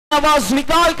आवाज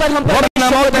निकाल कर हम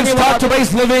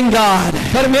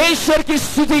परमेश्वर की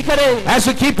स्तुति करें. As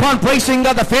we keep on praising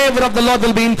God, the favor of the Lord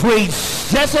will be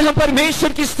increased. जैसे हम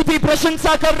परमेश्वर की स्तुति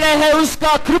प्रशंसा कर रहे हैं,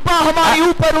 उसका कृपा हमारे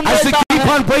ऊपर उमड़ता है. As we keep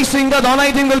on praising God, the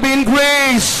anointing will be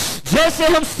increased. जैसे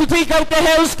हम स्तुति करते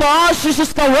हैं, उसका आशीष,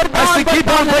 उसका वरदान. As we keep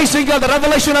on praising God, the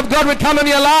revelation of God will come in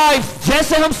your life.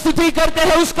 जैसे हम स्तुति करते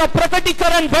हैं, उसका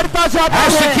प्रकटीकरण बढ़ता जाता है.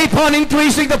 As we keep on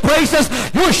increasing the praises,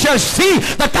 you shall see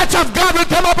the touch of God will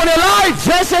come upon your life.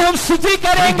 जैसे हम स्तुति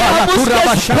करेंगे, हम उसके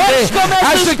स्पर्श को महसूस करेंगे.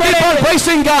 As we keep on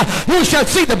praising God, you shall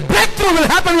see the breakthrough will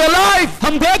happen in your life.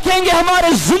 हम देखेंगे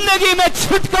हमारे जिंदगी में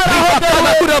छुटकारा होता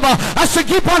है. As we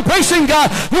keep on praising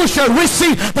God, you shall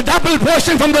receive the double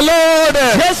portion from the Lord.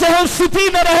 जैसे हम स्तुति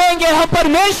में रहेंगे, हम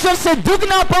परमेश्वर से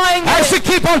दुगना पाएंगे. As we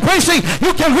keep on praising,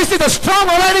 you can receive the strong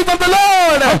anointing from the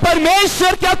Lord. हम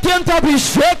परमेश्वर के अत्यंत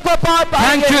अभिषेक को पा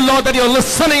पाएंगे. Thank you, Lord, that you're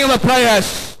listening to the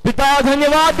prayers. पिता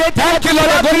धन्यवाद देते हैं. Thank you, Lord,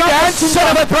 you're going to answer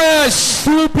our prayers.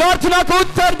 तू प्रार्थना को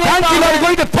उत्तर देता है. Thank you, Lord, you're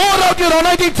going to pour out your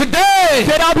anointing today.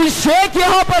 तेरा अभिषेक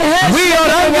यहाँ पर है. We are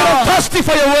hungry and thirsty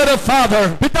for your word of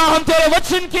Father. पिता, हम तेरे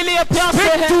वचन के लिए प्यासे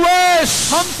हैं. Speak to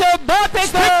us. हमसे बातें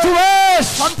कर. Speak to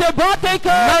us. हमसे बातें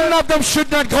कर. None of them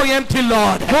should not go empty,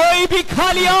 Lord. कोई भी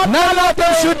खाली हाथ. None of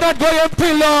them should not go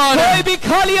empty, Lord. कोई भी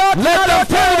खाली हाथ. Let them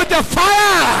fill with the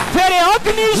fire. तेरे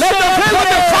अग्नि से. Let them fill with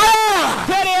the fire.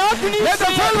 तेरे अग्नि से. Let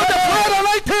them fill with the fire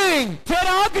anointing.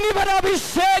 तेरा अग्नि भरा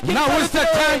अभिषेक. Now is the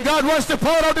time God wants to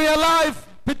pour out in your life.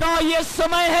 पिता, ये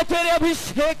समय है तेरे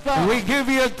अभिषेक का. We give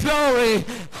you glory,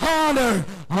 honor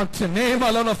unto name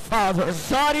alone of Father.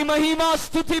 सारी महिमा,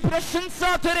 स्तुति,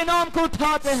 प्रशंसा तेरे नाम को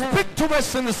उठाते हैं. Speak to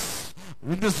us in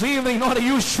this evening, not a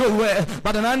usual way,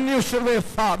 but an unusual way,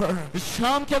 Father.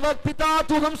 शाम के वक्त पिता,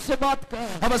 तू हमसे बात कर.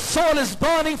 Our soul is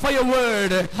burning for your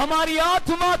word. हमारी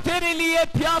आत्मा तेरे लिए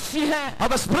प्यासी है.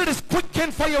 Our spirit is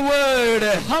quickened for your word.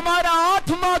 हमारा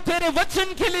आत्मा तेरे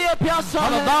वचन के लिए प्यासा है.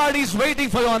 Our body is waiting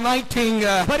for your anointing.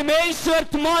 परमेश्वर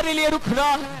तुम्हारे लिए रुक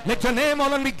रहा है. Let your name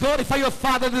alone be glorified, your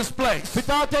Father, in this place.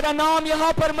 पिता, तेरा नाम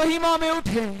यहाँ पर महिमा में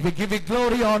उठे. We give you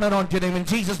glory, honor unto your name. In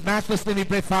Jesus' matchless name we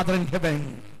pray, Father in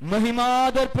heaven. महिमा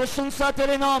आदर प्रशंसा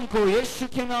तेरे नाम को, यीशु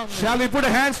के नाम में. Shall we put our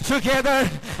hands together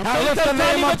and lift the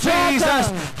name of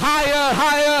Jesus higher,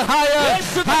 higher, higher?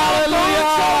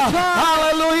 Hallelujah!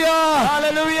 Hallelujah!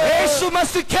 Hallelujah! यीशु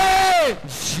मसीह के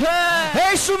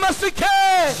जय. यीशु मसीह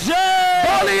के जय.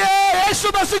 बोलिए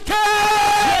यीशु मसीह के.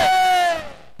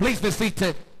 Please be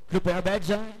seated. कृपया बैठ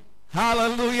जाएं.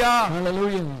 Hallelujah!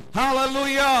 Hallelujah!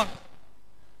 Hallelujah!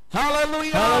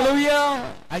 Hallelujah!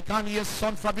 Hallelujah! I can't hear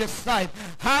sound from your side.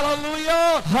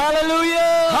 Hallelujah!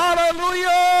 Hallelujah!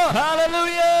 Hallelujah!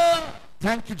 Hallelujah!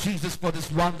 Thank you, Jesus, for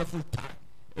this wonderful time.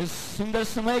 इस सुंदर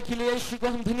समय के लिए यीशु को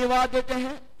हम धन्यवाद देते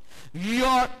हैं. You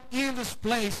are in this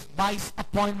place by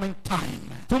appointment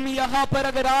time. तुम यहाँ पर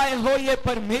अगर आए हो, ये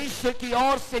परमेश्वर की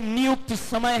ओर से नियुक्त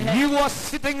समय है. You are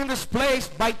sitting in this place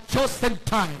by chosen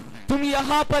time. तुम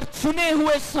यहाँ पर चुने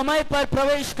हुए समय पर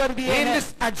प्रवेश कर दिए In हैं.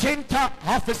 this agenda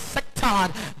of His sector,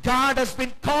 God has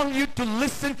been calling you to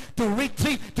listen, to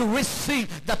retreat, to receive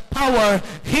the power,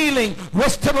 healing,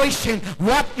 restoration,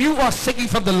 what you are seeking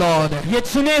from the Lord. ये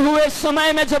चुने हुए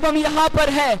समय में जब हम यहाँ पर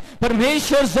है,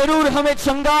 परमेश्वर जरूर हमें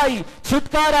चंगाई,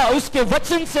 छुटकारा, उसके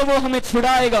वचन से वो हमें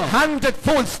छुड़ाएगा.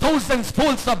 100-folds,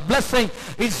 thousands-folds of blessing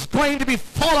is going to be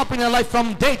fall up in your life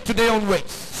from day to day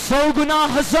onwards. 100 गुना,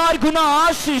 1000 गुना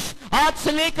आशीष आज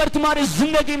से लेकर तुम्हारी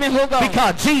जिंदगी में होगा.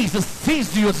 Because Jesus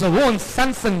sees you as your own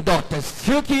sons and daughters.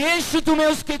 क्योंकि यीशु तुम्हें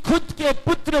उसके खुद के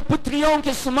पुत्र पुत्रियों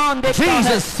के समान देखता है.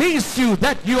 Jesus sees you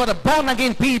that you are a born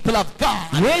again people of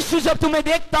God. यीशु जब तुम्हें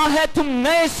देखता है, तुम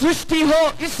नए सृष्टि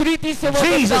हो, इस रीति से वो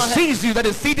देखता Jesus है. sees you that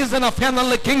is citizen of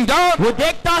heavenly kingdom. वो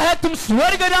देखता है तुम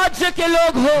स्वर्ग राज्य के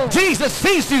लोग हो. Jesus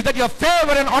sees you that you are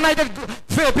favored and honored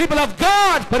people of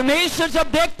God. परमेश्वर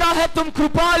जब देखता है तुम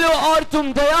कृपालु और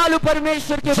तुम दयालु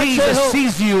परमेश्वर के बच्चे हो. Jesus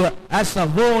sees you as a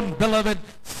own beloved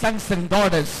sons and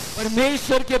daughters.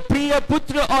 परमेश्वर के प्रिय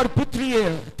पुत्र और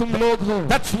पुत्रियां तुम लोग हो.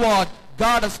 That's what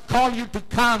God has called you to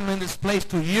come in this place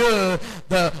to hear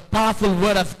the powerful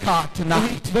word of God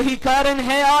tonight. वही कारण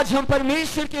है आज हम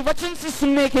परमेश्वर के वचन से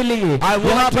सुनने के लिए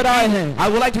यहाँ पर आए हैं. I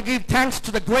would like to give thanks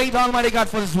to the great Almighty God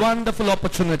for this wonderful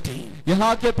opportunity.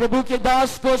 यहाँ के प्रभु के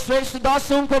दास को, श्रेष्ठ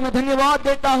दासों को मैं धन्यवाद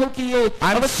देता हूँ कि ये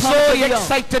I'm so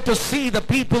excited to see the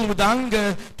people with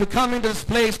hunger to come into this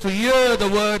place to hear the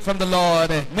word from the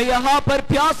Lord. मैं यहाँ पर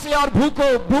प्यासे और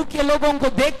भूखे लोगों को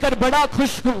देखकर बड़ा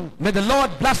खुश हूँ. May the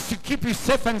Lord bless you, keep you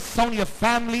safe and sound, your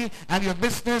family and your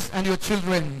business and your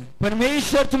children.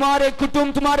 परमेश्वर तुम्हारे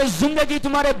कुटुंब, तुम्हारे जिंदगी,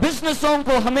 तुम्हारे बिजनेसों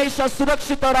को हमेशा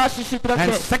सुरक्षित और आशीषित रखे.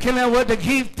 And second, I want to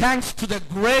give thanks to the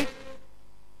great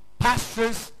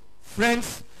pastors,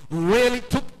 friends who really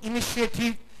took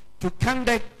initiative to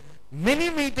conduct many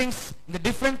meetings in the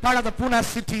different part of the Pune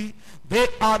city. They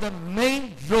are the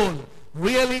main role.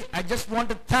 Really, I just want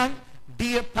to thank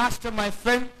dear Pastor, my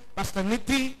friend, Pastor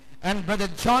Nithi and Brother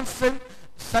Johnson,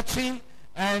 Sachin,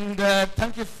 and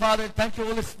thank you, Father, thank you,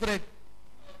 Holy Spirit.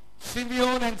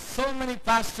 Simeon and so many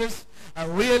pastors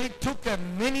really took a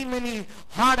many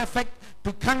hard effect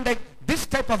to conduct this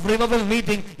type of revival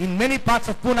meeting in many parts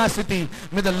of Pune city.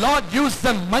 May the Lord use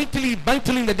them mightily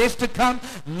in the days to come.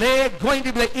 They are going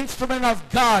to be the instrument of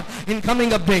God in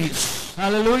coming up days.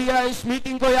 Hallelujah. इस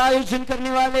meeting को आयोजन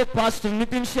करने वाले pastor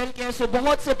Nitin shell के ऐसे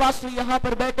बहुत से pastor यहाँ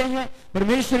पर बैठे हैं।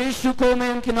 परमेश्वर यीशु को मैं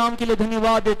उनके नाम के लिए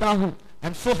धन्यवाद देता हूँ।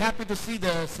 I'm so happy to see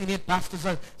the senior pastors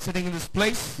are sitting in this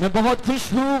place. मैं बहुत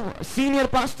खुश हूँ सीनियर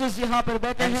पास्टर्स यहाँ पर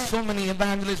बैठे And हैं। so many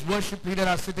evangelists, worship leaders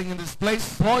are sitting in this place.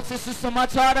 बहुत से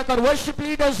सुसमाचारक और वर्शिप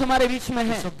लीडर्स हमारे बीच में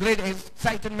हैं। So great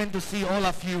excitement to see all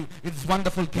of you. It's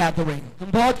wonderful gathering.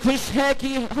 हम बहुत खुश है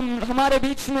कि हम हमारे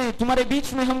बीच में तुम्हारे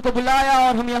बीच में हमको बुलाया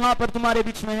और हम यहाँ पर तुम्हारे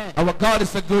बीच में हैं। Our God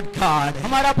is a good God.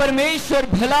 हमारा परमेश्वर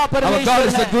भला Our God परमेश्वर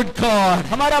is a है। good God.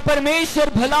 हमारा परमेश्वर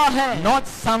भला है। Not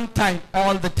sometime,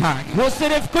 all the time. वो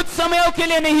सिर्फ कुछ समयों के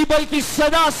लिए नहीं बल्कि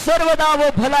सदा सर्वदा वो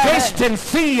भला है। Taste and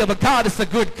see our God is a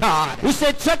good God.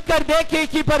 उसे चक्कर देखे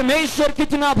कि परमेश्वर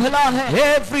कितना भला है।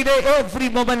 Every day, every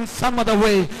moment, some other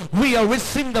way, we are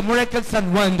receiving the miracles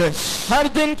and wonders. हर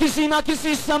दिन किसी ना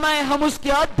किसी समय हम उसके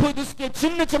अद्भुत उसके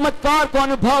चिन्ह चमत्कार को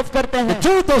अनुभव करते हैं।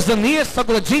 2000 years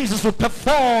ago, Jesus would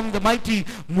perform the mighty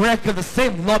miracle. The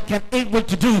same Lord can able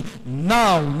to do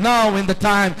now in the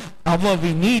time hour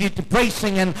we need it,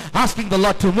 praising and asking the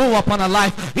Lord to move upon our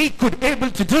life. He could able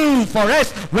to do for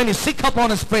us when you seek upon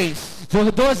His face.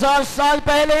 जो 2000 साल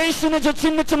पहले यीशु ने जो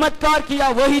चिन्ह चमत्कार किया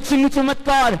वही चिन्ह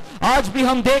चमत्कार आज भी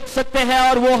हम देख सकते हैं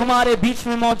और वो हमारे बीच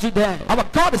में मौजूद है। Our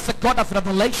God is a God of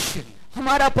revelation.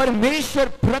 हमारा परमेश्वर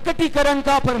प्रकटीकरण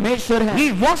का परमेश्वर है।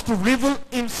 He wants to reveal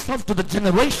Himself to the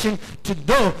generation to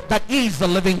know that He is the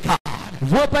living God.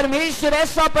 वो परमेश्वर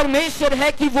ऐसा परमेश्वर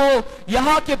है कि वो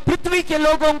यहाँ के पृथ्वी के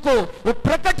लोगों को वो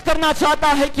प्रकट करना चाहता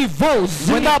है कि वो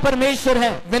जिंदा परमेश्वर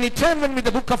है। When you turn with me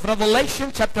the book of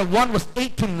Revelation chapter 1 verse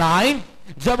 8 to 9,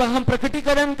 जब हम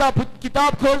प्रकटीकरण का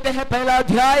किताब खोलते हैं पहला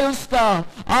अध्याय उसका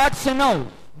 8 से 9,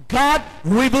 God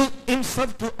revealed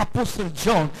Himself to Apostle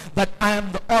John that I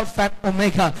am the Alpha and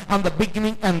Omega, I'm the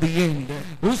beginning and the end.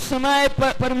 उस समय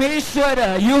परमेश्वर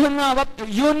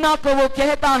यूहन्ना को वो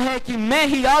कहता है कि मैं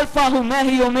ही अल्फा हूँ, मैं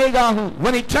ही ओमेगा हूँ।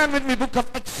 When you turn with me book of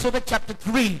Exodus chapter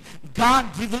 3, God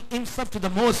revealed Himself to the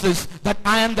Moses that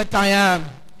I am that I am.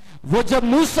 वो जब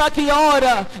मूसा की और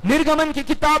निर्गमन की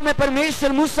किताब में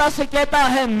परमेश्वर मूसा से कहता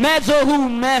है मैं जो हूँ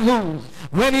मैं हूँ।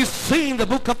 When you see in the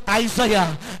book of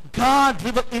Isaiah, God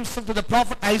revealed Himself to the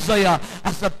prophet Isaiah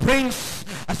as the prince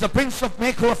of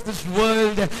maker of this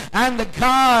world, and the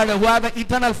God who are the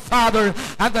eternal Father,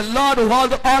 and the Lord who are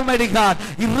the Almighty God.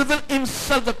 He revealed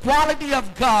Himself, the quality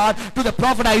of God, to the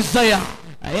prophet Isaiah.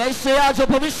 ऐसा जो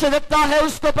भविष्यवक्ता है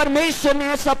उसको परमेश्वर ने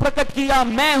ऐसा प्रकट किया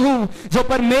मैं हूँ जो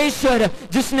परमेश्वर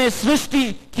जिसने सृष्टि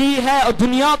की है और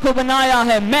दुनिया को बनाया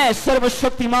है, मैं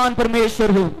सर्वशक्तिमान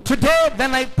परमेश्वर हूँ। Today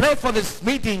when I pray for this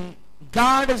meeting,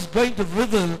 God is going to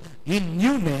reveal a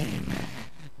new name.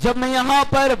 जब मैं यहाँ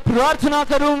पर प्रार्थना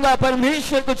करूंगा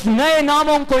परमेश्वर कुछ नए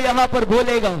नामों को यहाँ पर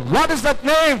बोलेगा। What is that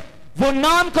name? वो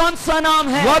नाम कौन सा नाम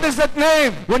है? What is that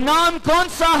name? वो नाम कौन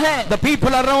सा है? The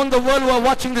people around the world who are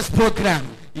watching this program,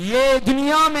 ये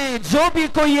दुनिया में जो भी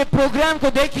कोई ये प्रोग्राम को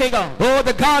देखेगा, oh,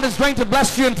 the God is going to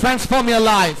bless you and transform your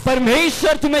life.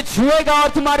 परमेश्वर तुम्हें छुएगा और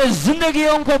तुम्हारे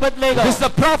जिंदगियों को बदलेगा। This is the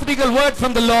prophetical word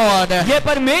from the Lord. ये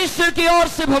परमेश्वर की ओर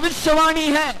से भविष्यवाणी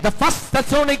है। The first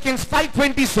Thessalonians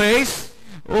 5:20 says,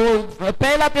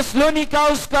 पहला थिस्सलुनीका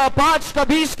उसका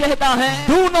 5:20 कहता है,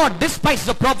 do not despise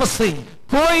the prophecy.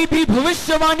 कोई भी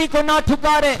भविष्यवाणी को ना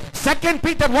ठुकारे। 2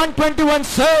 Peter 1:21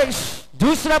 says,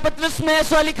 दूसरा पत्रस में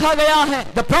ऐसा लिखा गया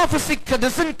है, the prophecy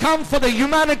doesn't come for the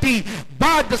humanity,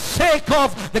 but the sake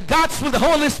of the gospel, the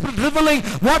Holy Spirit revealing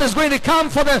what is going to come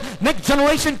for the next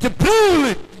generation to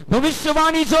prove it.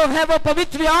 भविष्यवाणी जो है वो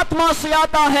पवित्र आत्मा से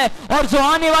आता है और जो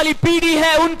आने वाली पीढ़ी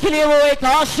है उनके लिए वो एक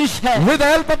आशीष है। With the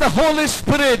help of the Holy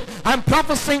Spirit, I'm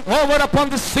prophesying over upon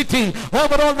this city,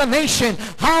 over all the nation,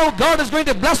 how God is going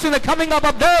to bless in the coming up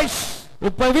of days.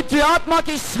 पवित्र आत्मा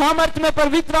की सामर्थ्य में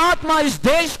पवित्र आत्मा इस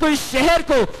देश को, इस शहर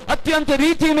को अत्यंत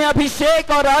रीति में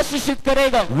अभिषेक और आशीषित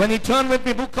करेगा। When you turn with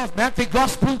me book of Matthew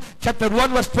Gospel chapter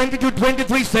 1 verse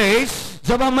 22-23 says,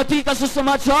 जब हम मत्ती का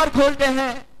सुसमाचार खोलते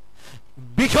हैं,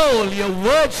 Behold, your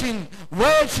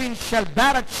virgin shall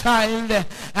bear a child,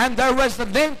 and there was the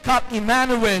name called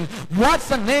Emmanuel. What's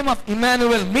the name of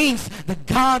Emmanuel? Means that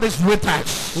God is with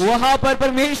us. वहां पर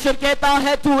परमेश्वर कहता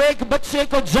है तू एक बच्चे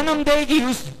को जन्म देगी,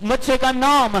 उस बच्चे का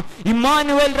नाम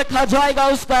इमानुएल रखा जाएगा,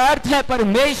 उसका अर्थ है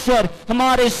परमेश्वर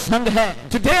हमारे संग है.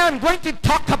 Today I'm going to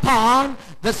talk upon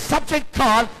the subject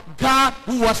called God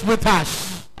who was with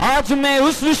us. आज मैं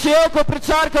उस विषय को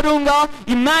प्रचार करूंगा,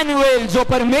 इमानुएल, जो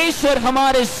परमेश्वर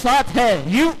हमारे साथ है.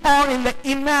 You are in the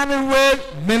Emmanuel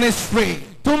ministry.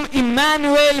 तुम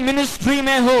इमानुएल मिनिस्ट्री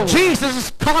में हो. Jesus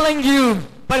is calling you.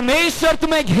 परमेश्वर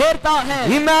तुम्हें घेरता है.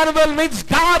 Emmanuel means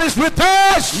God is with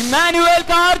us. Emmanuel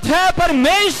का अर्थ है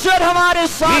परमेश्वर हमारे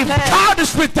साथ है. If God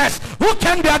is with us, who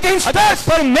can be against us?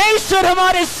 परमेश्वर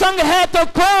हमारे संग है तो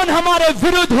कौन हमारे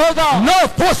विरुद्ध होगा? No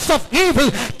force of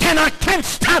evil can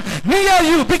stand near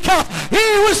you, because he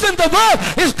who is in the world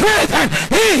is greater than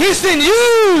he is in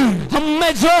you. हम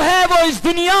में जो है वो इस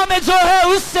दुनिया में जो है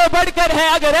उससे बढ़कर है.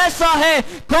 अगर ऐसा है,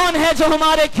 कौन है जो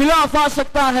हमारे खिलाफ आ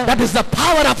सकता है? That is the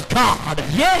power of God.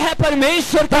 ये है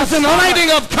परमेश्वर का, That's the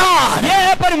anointing of God. ये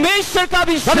है परमेश्वर का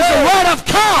विषय. That is the word of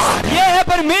God. ये है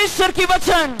परमेश्वर की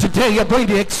वचन. Today you're going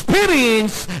to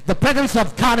experience the presence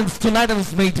of God tonight in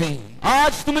this meeting.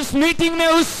 आज तुम इस मीटिंग में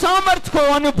उस सामर्थ को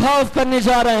अनुभव करने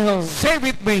जा रहे हो. Say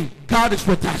with me, God is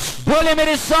with us. बोले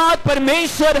मेरे साथ,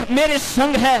 परमेश्वर मेरे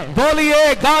संग है.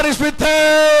 बोलिए, God is with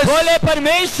us. बोले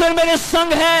परमेश्वर मेरे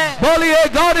संग है. बोलिए,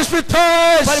 God is with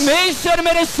us. परमेश्वर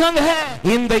मेरे संग है.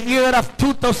 In the year of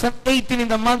 2018, in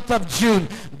the month of June,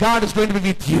 God is going to be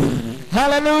with you.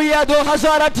 Hallelujah.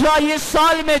 2018 ये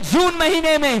साल में जून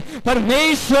महीने में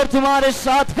परमेश्वर तुम्हारे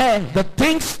साथ है. The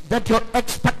things that you're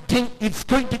expecting, it's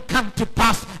going to come to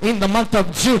pass in the month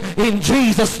of June, in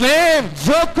Jesus' name.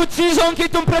 जो कुछ चीजों की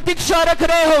तुम प्रतीक्षा रख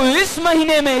रहे हो इस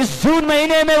महीने में, इस जून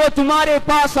महीने में, वो तुम्हारे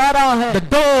पास आ रहा है. The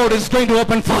door is going to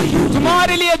open for you.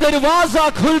 तुम्हारे लिए दरवाजा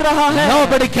खुल रहा है.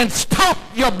 Nobody can stop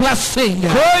your blessing.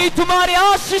 कोई तुम्हारे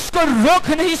आशीष को रोक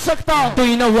नहीं सकता. Do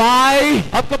you know why?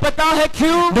 आपको पता है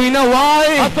क्यों? Do you know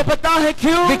why? आपको पता है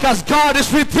क्यों? Because God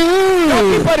is with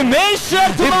क्योंकि you. परमेश्वर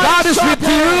If God तुम्हारे is साथ with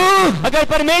है. you, अगर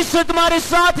परमेश्वर तुम्हारे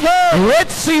साथ है,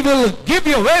 Red Sea will give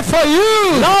you way for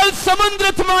you. लाल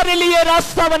समुद्र तुम्हारे लिए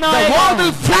रास्ता The बनाएगा. wall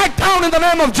will flag down in the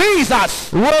name of Jesus.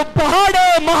 वो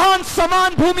पहाड़ महान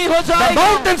समान भूमि हो The जाएगा.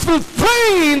 mountains will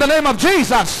flee in the name of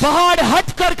Jesus. पहाड़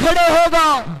हटकर खड़े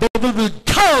होगा. Devil will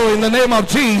go in the name of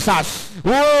Jesus.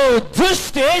 वो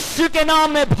दुष्ट यीशु के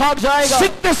नाम में भाग जाएगा.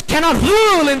 Sickness cannot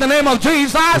rule in the name of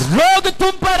Jesus. रोग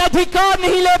तुम पर अधिकार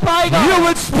नहीं ले पाएगा. You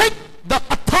will speak the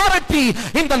authority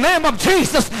in the name of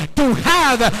Jesus to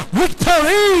have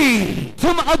victory.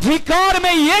 तुम अधिकार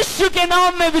में यीशु के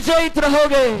नाम में विजयित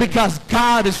रहोगे. Because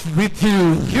God is with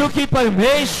you. क्योंकि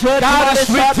परमेश्वर God तुम्हारे is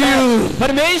with साथ है. you.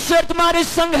 परमेश्वर तुम्हारे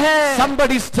संग है.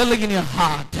 Somebody is telling in your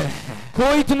heart,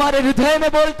 कोई तुम्हारे हृदय में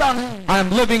बोलता है, I am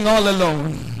living all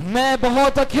alone. मैं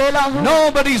बहुत अकेला हूँ.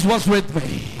 Nobody was with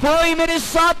me. कोई मेरे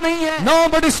साथ नहीं है.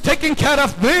 Nobody is taking care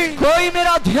of me. कोई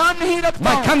मेरा ध्यान नहीं रखता.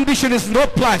 My condition is no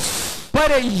plus.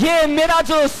 पर ये मेरा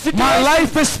जो My situation,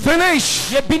 life is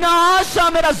finished. ये बिना आशा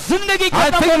मेरा जिंदगी I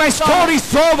खत्म think हो my चुका story है.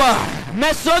 is over.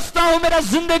 मैं सोचता हूँ मेरा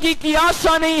जिंदगी की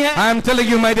आशा नहीं है. I am telling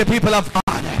you, my dear people of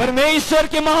God, परमेश्वर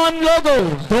के महान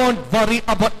लोगों, don't worry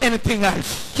about anything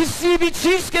else. किसी भी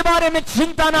चीज के बारे में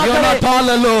चिंता ना You're not करें. all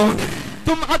alone.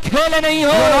 तुम अकेले नहीं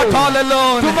हो. You're not all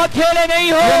alone. तुम अकेले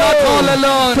नहीं हो. You're not all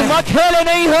alone. तुम अकेले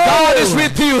नहीं हो. God is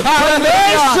with you. परमेश्वर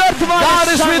Hallelujah. तुम्हारे God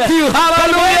is संग with है. you. परमेश्वर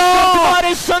Hallelujah.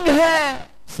 तुम्हारे संग है.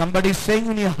 Somebody is saying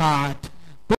in your heart,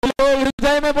 लोग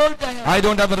हृदय में बोलते हैं, I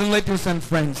don't have relatives and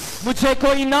friends. मुझे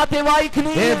कोई नातेवाईक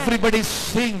नहीं है. Everybody is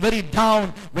seeing very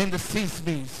down when they see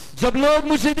me. जब लोग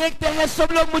मुझे देखते हैं,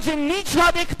 सब लोग मुझे नीचा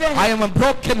देखते I हैं. am a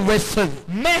broken vessel.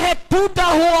 मैं है टूटा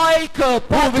हुआ एक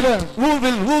पात्र.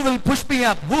 Who will push me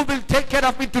up? Who will take care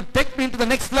of me to take me into the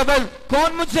next level?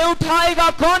 कौन मुझे उठाएगा,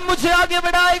 कौन मुझे आगे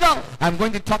बढ़ाएगा? I'm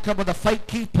going to talk about the 5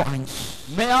 key points.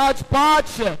 मैं आज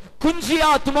 5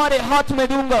 कुंजियां तुम्हारे हाथ में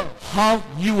दूंगा. How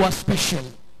you are special.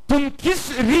 तुम किस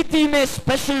रीति में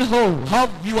स्पेशल हो. How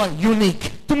you are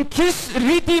unique. तुम किस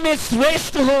रीति में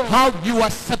श्रेष्ठ हो. How you are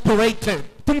separated.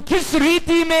 तुम किस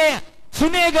रीति में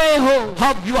चुने गए हो.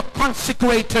 How you are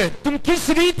consecrated. तुम किस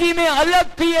रीति में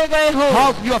अलग किए गए हो.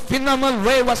 How your phenomenal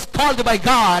way was called by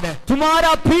God.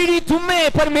 तुम्हारा पीढ़ी तुम्हें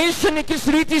परमेश्वर ने किस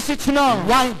रीति से चुना.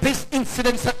 Why these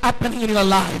incidents are happening in your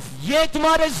life. ये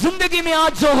तुम्हारे जिंदगी में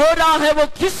आज जो हो रहा है वो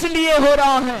किस लिए हो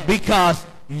रहा है. Because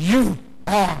you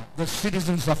are the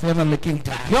citizens of heavenly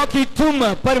kingdom. क्योंकि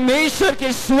तुम परमेश्वर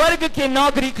के स्वर्ग के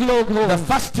नागरिक लोग हो. The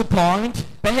first point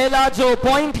पहला जो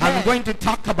पॉइंट I'm है, going to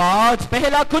talk about,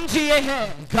 पहला कुंजी ये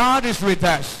है, God is with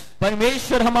us.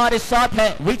 परमेश्वर हमारे साथ है।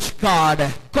 Which God?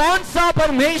 कौन सा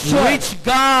परमेश्वर? Which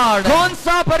God? कौन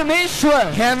सा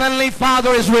परमेश्वर? Heavenly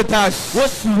Father is with us. वो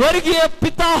स्वर्गीय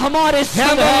पिता हमारे साथ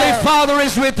Heavenly है। Father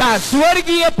is with us.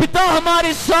 स्वर्गीय पिता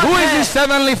हमारे साथ Who is है। this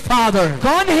Heavenly Father?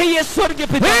 कौन है ये स्वर्गीय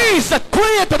पिता? He is the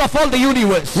creator of all the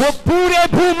universe. वो पूरे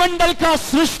भूमंडल का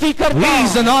सृष्टि करता He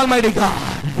is है। an almighty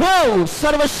God. वो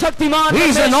सर्वशक्तिमान He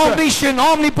is an परमेश्वर। omniscient,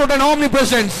 omnipotent,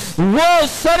 omnipresent. वो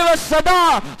सर्व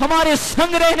सदा हमारे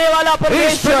संग रहने वाला His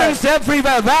परमेश्वर। presence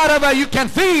everywhere, wherever you can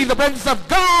feel the presence of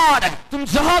God. तुम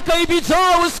जहाँ कहीं भी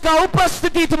जाओ उसका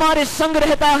उपस्थिति तुम्हारे संग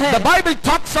रहता है। The Bible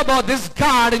talks about this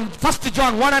God in 1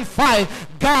 John 1 and 5.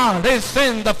 God is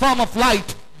in the form of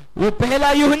light. वो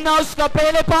पहला यूहन्ना उसका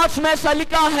पहले 5 में ऐसा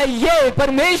लिखा है, ये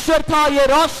परमेश्वर था, ये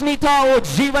रोशनी था, वो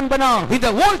जीवन बना। In the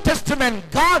Old Testament,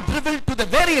 God revealed to the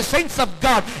various saints of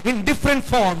God in different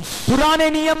forms. पुराने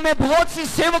नियम में बहुत सी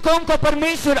सेवकों को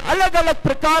परमेश्वर अलग अलग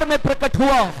प्रकार में प्रकट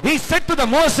हुआ। He said to the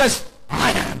Moses,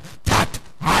 I am that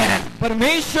I am.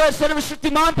 परमेश्वर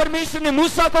सर्वशक्तिमान परमेश्वर ने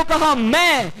मूसा को कहा,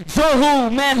 मैं जो हूँ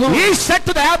मैं हूँ। He said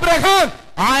to the Abraham,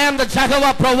 I am the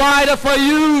Jehovah provider for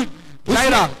you.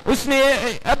 उसने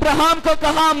अब्राहम को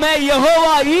कहा, मैं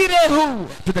यहोवा ईरे हूँ।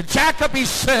 To the Jacob he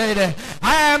said,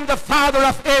 I am the father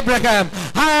of Abraham.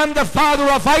 I am the father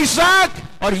of Isaac.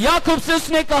 और याकूब से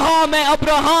उसने कहा, मैं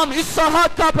अब्राहम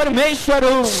इसहाक का परमेश्वर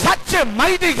हूँ। Such a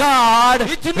mighty God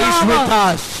is with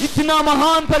us. इतना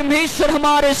महान परमेश्वर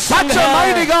हमारे संग Such a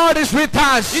mighty है। God is with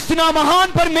us. इतना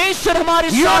महान परमेश्वर हमारे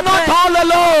You are साथ not है। all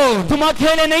alone. तुम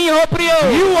अकेले नहीं हो प्रियो।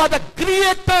 You are the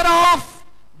creator of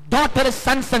daughters,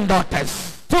 sons and daughters.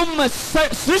 तुम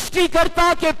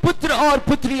सृष्टिकर्ता के पुत्र और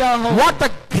पुत्रियां हो। What a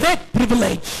great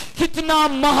privilege. कितना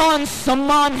महान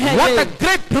सम्मान है What ये। a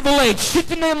great privilege.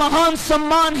 कितने महान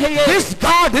सम्मान है ये। This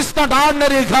God is not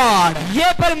ordinary God.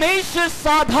 ये परमेश्वर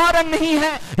साधारण नहीं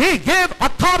है। He gave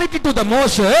authority to the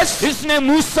Moses इसने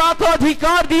मूसा को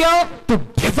अधिकार दिया to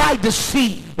divide the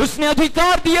sea, उसने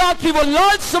अधिकार दिया कि वो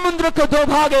लाल समुद्र को दो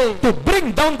भागे, to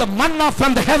bring down the manna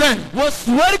from the heaven, वो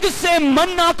स्वर्ग से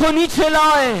मन्ना को नीचे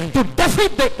लाए, to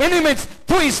defeat the enemies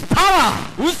through his power.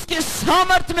 उसके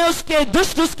सामर्थ्य में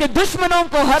उसके दुश्मनों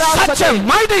को हरा Such a सके।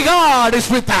 mighty God is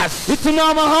with us.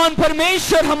 इतना महान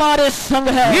परमेश्वर हमारे संग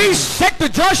है। He said to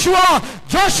Joshua,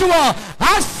 Joshua,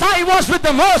 as I was with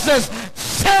the Moses,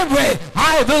 same way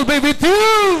I will be with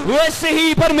you. वैसे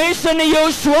ही परमेश्वर ने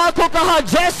यहोशुआ को कहा,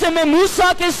 जैसे मैं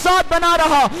मूसा के साथ बना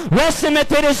रहा वैसे मैं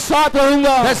तेरे साथ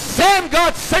रहूंगा। The same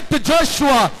God said to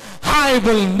Joshua, I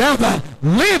will never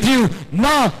leave you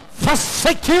nor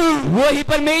forsake you. वही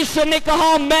परमेश्वर ने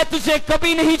कहा, मैं तुझे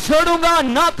कभी नहीं छोड़ूंगा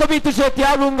ना कभी तुझे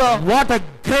त्यागूंगा। What a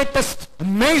greatest,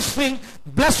 amazing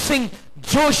blessing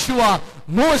Joshua,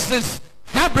 Moses,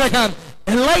 Abraham,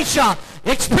 Elijah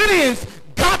experienced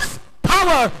God's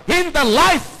power in the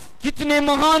life. कितने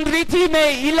महान रीति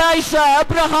में इलाइशा,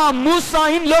 अब्राहम, मूसा,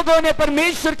 इन लोगों ने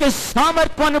परमेश्वर के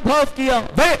सामर्थ्य को अनुभव किया।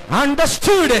 They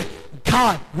understood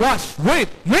God was with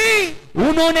me.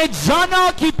 उन्होंने जाना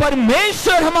कि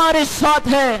परमेश्वर हमारे साथ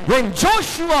है। When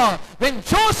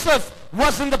Joseph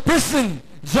was in the prison,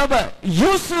 जब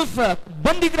यूसुफ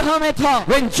बंदीगृह में था,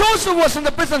 when Joseph was in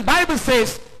the prison, Bible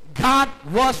says God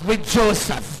was with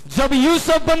Joseph. जब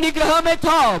यूसुफ बंदीगृह में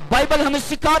था, बाइबल हमें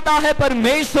सिखाता है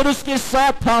परमेश्वर उसके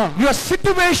साथ था। Your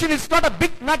situation is not a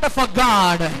big matter for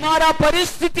God. हमारा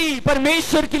परिस्थिति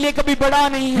परमेश्वर के लिए कभी बड़ा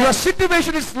नहीं है। Your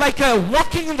situation is like a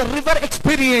walking in the river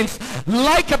experience,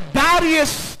 like a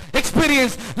barriers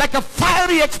experience, like a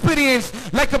fiery experience,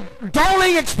 like a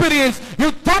drowning experience.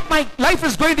 You thought my life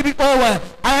is going to be over.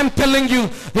 I am telling you,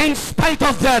 in spite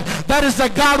of that, there is a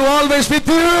God who always with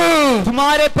you.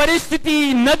 तुम्हारे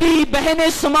परिस्थिति नदी बहने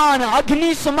समान,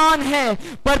 अग्नि समान है,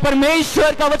 पर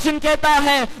परमेश्वर का वचन कहता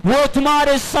है वो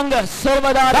तुम्हारे संग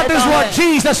सर्वदा That रहता is what है।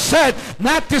 Jesus said,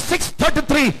 Matthew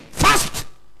 6:33. First,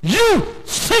 you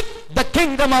seek the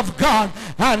kingdom of God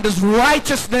and his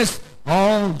righteousness.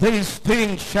 All these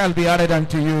things shall be added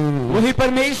unto you. वही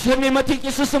परमेश्वर ने मत्ती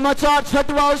के सुसमाचार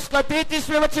 6वां उसका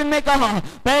 33वें वचन में कहा,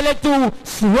 पहले तू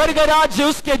स्वर्ग राज्य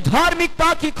उसके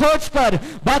धार्मिकता की खोज कर,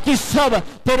 बाकी सब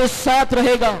तेरे साथ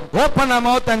रहेगा। Open our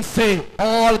mouth and say,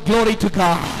 all glory to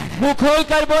God. मुंह खोल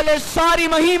कर बोले, सारी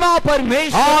महिमा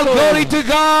परमेश्वर All को। glory to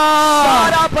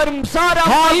God. सारा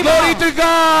All महिमा, glory to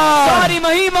God. सारी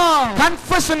महिमा।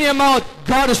 Confess in your mouth,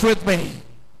 God is with me.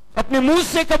 अपने मुंह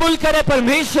से कबूल करे,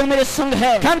 परमेश्वर मेरे संग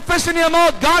है। Confess in your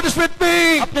mouth, God is with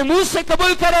me. अपने मुंह से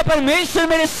कबूल करे, परमेश्वर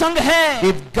मेरे संग है।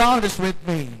 If God is with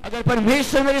me, अगर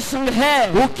परमेश्वर मेरे संग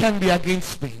है, who can be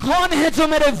against me? कौन है जो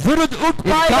मेरे विरुद्ध उठ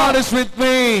If पाएगा? God is with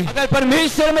me, अगर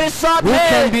परमेश्वर मेरे साथ who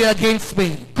can है, be against me?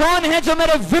 कौन है जो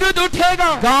मेरे विरुद्ध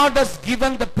उठेगा? God has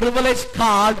given the privilege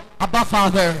called Abba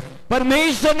Father.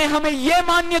 परमेश्वर ने हमें ये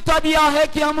मान्यता दिया है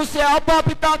कि हम उसे अब्बा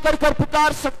पिता कर कर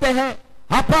पुकार सकते हैं।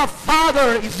 Abba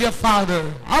Father is your Father.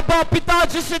 अब्बा पिता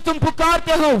जिसे तुम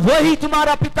पुकारते हो वही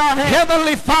तुम्हारा पिता है।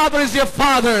 Heavenly Father is your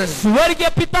Father. स्वर्गीय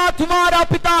पिता तुम्हारा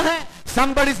पिता है।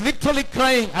 Somebody is literally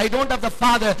crying, I don't have the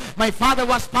father. My father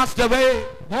was passed away.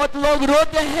 बहुत लोग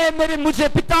रोते हैं, मुझे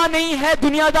पिता नहीं है,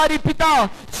 दुनियादारी पिता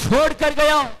छोड़ कर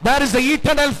गया। There is the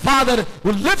eternal Father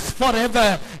who lives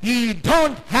forever. He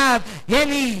don't have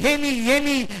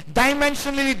any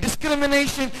dimensionally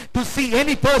discrimination to see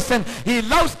any person. He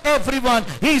loves everyone.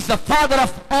 He is the Father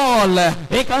of all.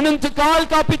 एक अनंत काल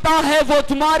का पिता है, वो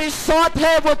तुम्हारे साथ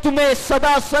है, वो तुम्हें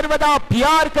सदा सर्वदा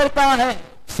प्यार करता है।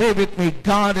 Say with me,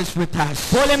 God is with us.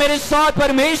 बोले मेरे साथ,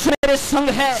 परमेश्वर मेरे संग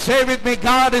है। Say with me,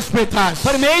 God is with us.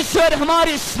 परमेश्वर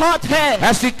हमारे साथ है।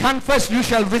 As you confess, you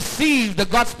shall receive the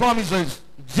God's promises.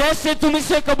 जैसे तुम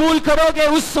इसे कबूल करोगे,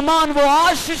 उस समान वो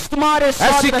आशीष तुम्हारे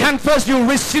साथ। As you confess, you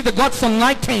receive the God's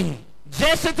anointing.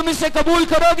 जैसे तुम इसे कबूल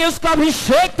करोगे, उसका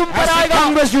अभिषेक तुम पर आएगा। As you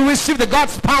confess, you receive the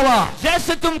God's power.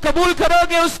 जैसे तुम कबूल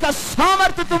करोगे, उसका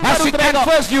सामर्थ्य तुम पर As you उतरेगा।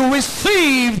 confess, you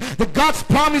receive the God's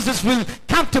promises will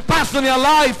come to pass in your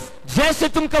life. जैसे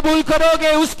तुम कबूल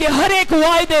करोगे, उसके हर एक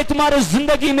वायदे तुम्हारे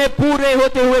जिंदगी में पूरे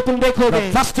होते हुए तुम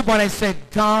देखोगे। The first point I said,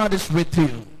 God is with you.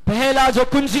 पहला जो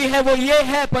कुंजी है वो ये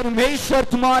है, परमेश्वर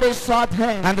तुम्हारे साथ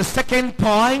है। And the second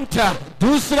point,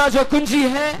 दूसरा जो कुंजी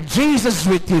है, Jesus is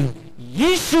with you.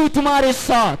 यीशु तुम्हारे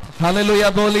साथ।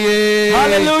 Hallelujah, बोलिए।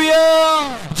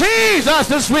 Hallelujah. Jesus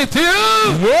is with you.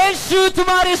 यीशु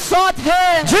तुम्हारे साथ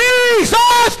है।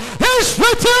 Jesus is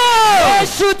with you.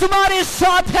 यीशु तुम्हारे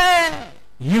साथ है।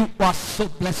 You are so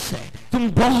blessed. तुम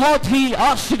बहुत ही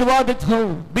आशीर्वादित हो।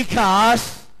 Because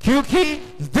क्योंकि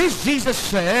this Jesus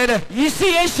said, इसी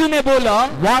यीशु ने बोला,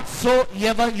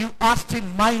 whatsoever you ask in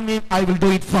my name, I will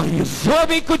do it for you. जो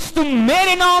भी कुछ तुम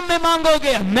मेरे नाम में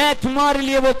मांगोगे, मैं तुम्हारे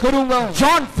लिए वो करूंगा।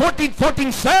 John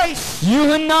 14:14 says,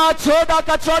 यूहन्ना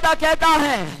 14:14 कहता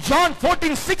है। John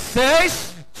 14:6 says,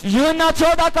 यूहन्ना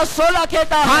 14:16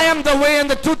 कहता है, I am the way and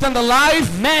the truth and the life.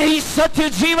 मैं ही सत्य,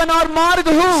 जीवन और मार्ग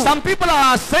हूँ। Some people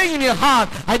are saying in your heart,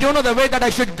 I don't know the way that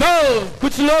I should go.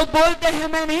 कुछ लोग बोलते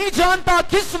हैं, मैं नहीं जानता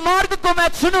किस मार्ग को मैं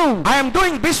चुनूं। I am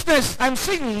doing business. I'm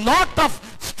seeing lot of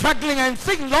struggling. I'm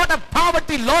seeing lot of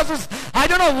poverty losses. I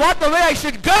don't know what the way I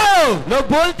should go. लोग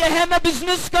बोलते हैं, मैं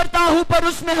बिजनेस करता हूँ पर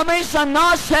उसमें हमेशा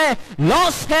नाश है,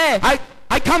 लॉस है।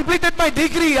 I completed my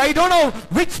degree. I don't know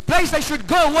which place I should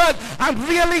go work. I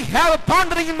really have a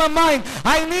pondering in my mind.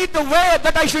 I need the way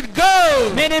that I should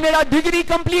go. मैंने मेरा डिग्री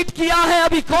कंप्लीट किया है,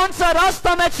 अभी कौन सा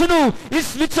रास्ता मैं चुनूं,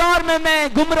 इस विचार में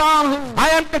मैं गुमराह हूँ। I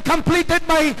am completed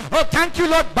my, oh thank you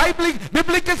Lord,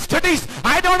 biblical studies.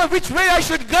 I don't know which way I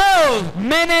should go.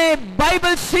 मैंने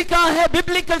बाइबल सीखा है,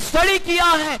 बिब्लिकल स्टडी किया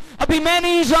है, अभी मैं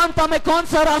नहीं जानता मैं कौन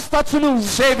सा रास्ता चुनूं।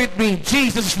 Say with me,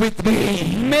 Jesus with me.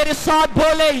 मेरे साथ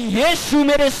बोले, यीशु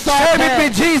मेरे साथ Say है। with me,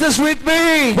 Jesus with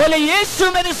me. बोले,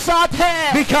 यीशु मेरे साथ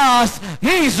है। Because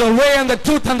He is the way and the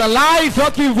truth and the life.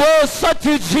 क्योंकि वो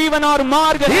सत्य, जीवन और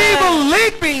मार्ग है। He will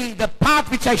lead me the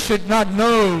path which I should not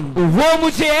know. वो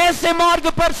मुझे ऐसे मार्ग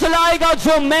पर चलाएगा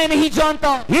जो मैं नहीं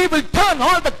जानता। He will turn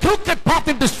all the crooked path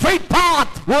into straight path.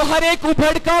 वो हर एक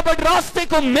उबड़-खाबड़ रास्ते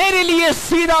को मेरे लिए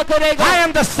सीधा करेगा। I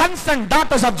am the sons and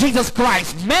daughters of Jesus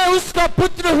Christ. मैं उसका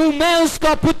पुत्र हूँ, मैं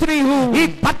उसका पुत्री हूँ। He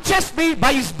purchased me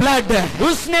by His blood.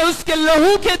 उसने उसके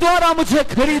लहू के द्वारा मुझे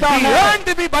खरीदा He है।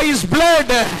 earned me by His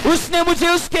blood. उसने मुझे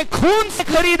उसके खून से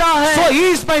खरीदा है। So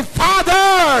He is my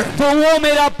Father. तो वो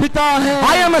मेरा पिता है।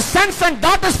 I am a sons and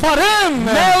daughters for Him.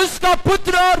 मैं उसका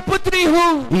पुत्र और पुत्री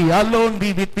हूँ। He alone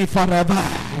be with me forever.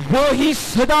 वो ही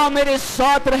सदा मेरे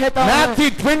साथ रहता है।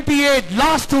 Matthew 28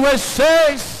 last verse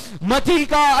says, मत्ती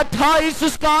का 28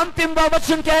 उसका अंतिम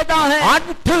वचन कहता है,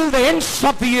 until the ends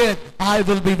of the earth I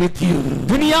will be with you.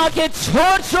 दुनिया के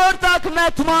छोर-छोर तक मैं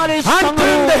तुम्हारे संग Until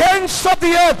हूँ। the ends of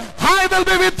the earth I will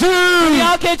be with you.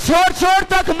 दुनिया के छोर-छोर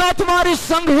तक मैं तुम्हारे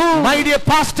संग हूँ। My dear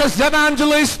pastors,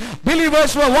 evangelists,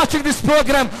 believers who are watching this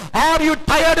program, are you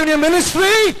tired in your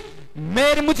ministry?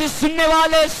 मुझे सुनने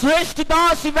वाले श्रेष्ठ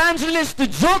दास इवेंजलिस्ट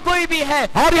जो कोई भी है,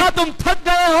 और क्या तुम थक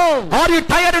गए हो? Are you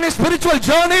tired in a spiritual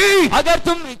journey? अगर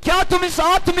क्या तुम इस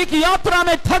आत्मिक यात्रा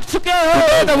में थक चुके हो?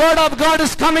 Today the word of God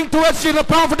is coming towards you in a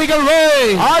prophetical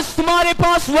way. आज तुम्हारे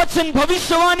पास वचन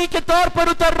भविष्यवाणी के तौर पर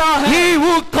उतर रहा है। He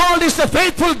who called is a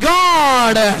faithful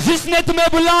God. जिसने तुम्हें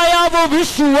बुलाया वो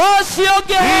विश्वास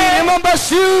योग्य He है।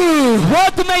 remembers you. वो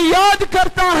तुम्हें याद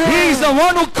करता है। He is the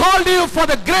one who called you for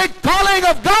the great calling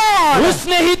of God. God.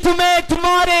 उसने ही तुम्हें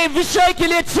तुम्हारे विषय के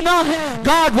लिए चुना है.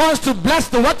 God wants to bless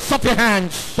the works of your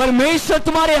hands. परमेश्वर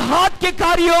तुम्हारे हाथ के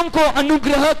कार्यों को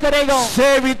अनुग्रह करेगा.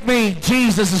 Say with me,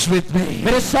 Jesus is with me.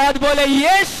 मेरे साथ बोले,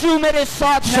 यीशु मेरे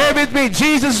साथ है. Say with me,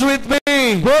 Jesus is with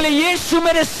me. बोले, यीशु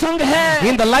मेरे संग है.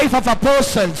 In the life of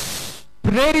apostles,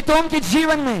 प्रेरितों के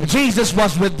जीवन में Jesus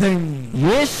was with them.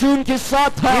 यीशु उनके साथ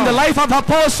था. In the life of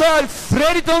apostles,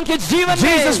 प्रेरितों के जीवन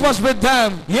Jesus में was with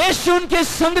them. यीशु उनके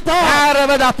संग था.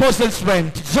 Wherever the apostles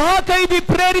went, जहाँ कहीं भी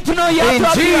प्रेरित ने in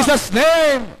यात्रा किया, Jesus'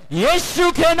 name,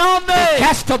 यीशु के नाम they में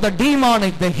cast out the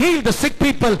demonic, they healed the sick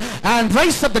people and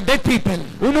raised up the dead people.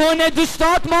 उन्होंने दुष्ट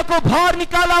आत्मा को बाहर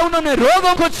निकाला, उन्होंने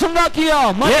रोगों को चंगा किया,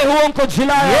 मरे हुओं को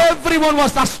जिलाया. Everyone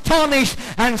was astonished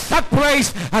and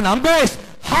surprised and amazed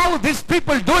how these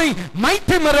people doing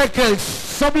mighty miracles.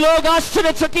 सब लोग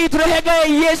आश्चर्यचकित रह गए,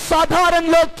 ये साधारण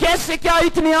लोग कैसे क्या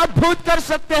इतने अद्भुत कर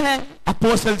सकते हैं.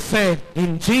 Apostles said,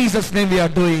 in Jesus' name we are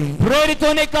doing.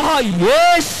 प्रेरितों ने कहा,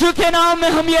 यीशु के नाम में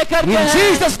हम ये करते In हैं.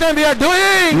 Jesus' name we are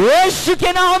doing. यीशु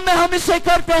के नाम में हम इसे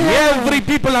करते हैं. Every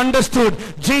people understood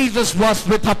Jesus was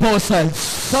with apostles.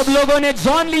 सब लोगों ने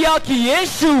जान लिया कि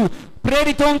यीशु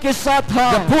प्रेरितों के साथ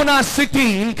था. The Pune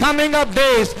city, in coming up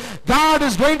days, God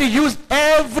is going to use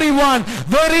everyone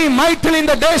very mightily in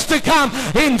the days to come.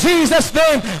 In Jesus'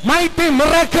 name, mighty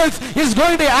miracles is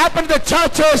going to happen to the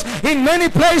churches in many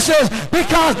places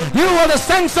because you are the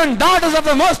sons and daughters of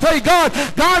the Most High God.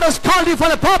 God has called you for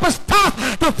the purpose task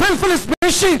to fulfill His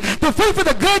mission, to fulfill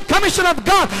the great commission of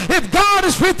God. If God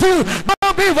is with you,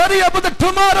 don't be worried about the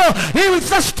tomorrow. He will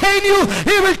sustain you.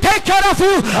 He will take care of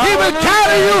you. He will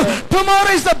carry you.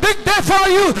 Tomorrow is the big day for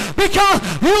you because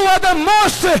you are the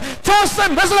most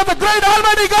chosen vessel of the great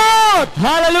Almighty God.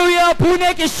 Hallelujah.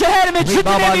 Pune के शहर में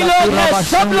जितने भी लोग हैं,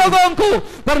 सब लोगों को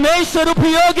परमेश्वर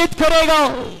उपयोगित करेगा.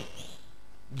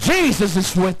 Jesus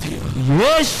is with you.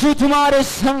 यीशु तुम्हारे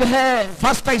संग है.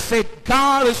 First I said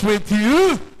God is with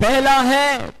you. पहला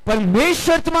है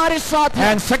परमेश्वर तुम्हारे साथ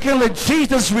है. And secondly,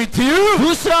 Jesus with you.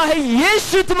 दूसरा है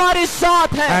यीशु तुम्हारे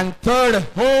साथ है. And third,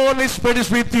 Holy Spirit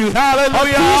is with you. और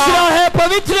Hallelujah. तीसरा है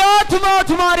पवित्र आत्मा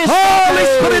तुम्हारे साथ Holy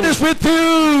है. Spirit is with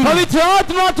you. पवित्र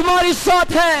आत्मा तुम्हारे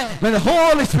साथ है. When the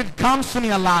Holy Spirit comes in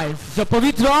your life, जब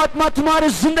पवित्र आत्मा तुम्हारे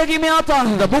जिंदगी में आता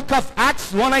है, the book of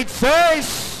Acts 1:8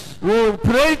 says, वो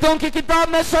प्रेरितों की किताब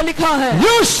में ऐसा लिखा है,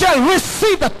 you shall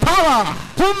receive the power.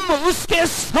 तुम उसके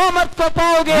सामर्थ को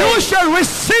पाओगे. You shall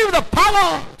receive the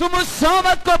power. तुम उस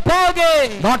सामर्थ को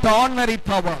पाओगे. Not ordinary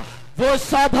power. वो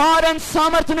साधारण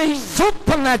सामर्थ नहीं,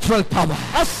 Supernatural power.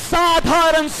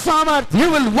 असाधारण सामर्थ. You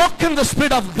will walk in the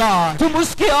Spirit of God. तुम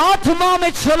उसके आत्मा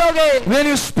में चलोगे. When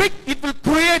you speak, it will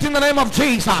create in the name of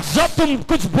Jesus. जब तुम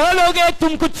कुछ बोलोगे,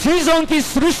 तुम कुछ चीजों की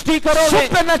सृष्टि करोगे.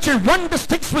 Supernatural wonders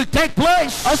things will take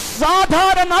place.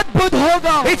 असाधारण अद्भुत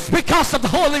होगा. It's because of the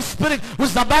Holy Spirit who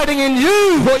is abiding in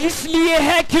you. वो इसलिए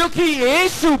है क्योंकि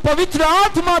यीशु पवित्र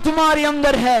आत्मा तुम्हारे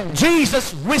अंदर है.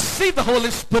 Jesus received the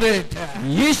Holy Spirit.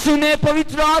 यीशु ने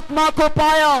पवित्र आत्मा को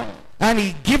पाया. And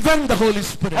He given the Holy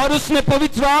Spirit. और उसने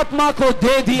पवित्र आत्मा को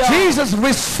दे दिया. Jesus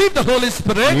received the Holy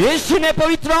Spirit. यीशु ने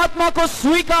पवित्र आत्मा को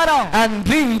स्वीकारा. And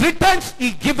in return, He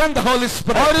given the Holy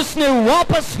Spirit. और उसने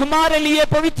वापस हमारे लिए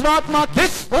पवित्र आत्मा.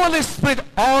 This Holy Spirit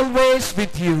always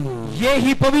with you.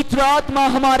 यही पवित्र आत्मा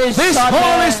हमारे This साथ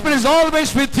Holy है. Spirit is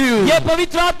always with you. ये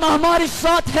पवित्र आत्मा हमारे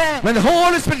साथ है. When the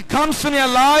Holy Spirit comes in your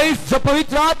life, जब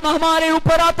पवित्र आत्मा हमारे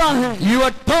ऊपर आता है, you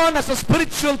are turned as a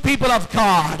spiritual people of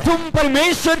God. तुम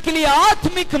परमेश्वर के लिए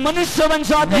आत्मिक मनुष्य बन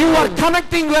जाते You हो. are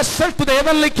connecting yourself to the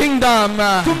heavenly kingdom.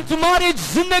 तुम तुम्हारी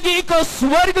जिंदगी को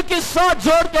स्वर्ग के साथ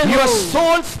जोड़ते Your हो.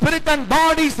 soul, spirit and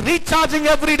body is recharging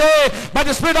every day by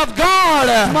the Spirit of God.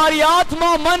 तुम्हारी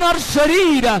आत्मा, मन और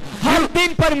शरीर हर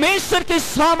दिन परमेश्वर के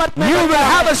सामर्थ में You will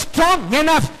रहता have है. a strong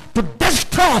enough to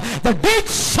destroy the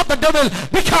deeds of the devil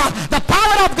because the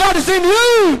power of God is in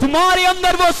you. तुम्हारे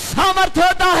अंदर वो सामर्थ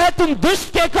होता है, तुम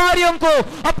दुष्ट के कार्यों को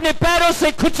अपने पैरों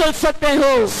से कुचल सकते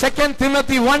हो. 2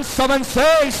 Timothy 1:7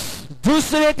 says,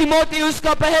 दूसरे तिमोथी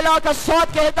उसका पहला का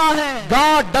 7 कहता है,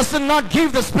 God does not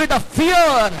give the spirit of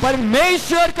fear.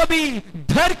 परमेश्वर कभी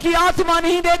डर की आत्मा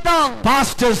नहीं देता.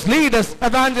 Pastors, leaders,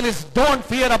 evangelists don't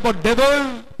fear about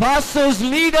devil. Pastors,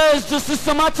 leaders जो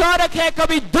सुसमाचारक है,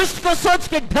 कभी दुष्ट को सोच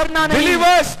के डरना नहीं.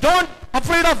 Believers don't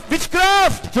afraid of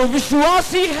witchcraft जो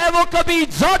विश्वासी है वो कभी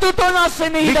जादू टोना से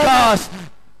नहीं डरता. because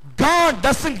God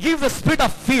doesn't give the spirit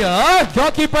of fear.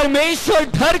 क्योंकि परमेश्वर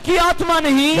डर की आत्मा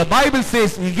नहीं, The Bible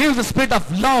says He gives the spirit of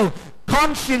love,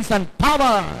 conscience and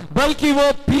power. बल्कि वो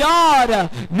प्यार,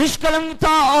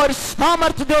 निष्कलंकता और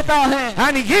सामर्थ देता है.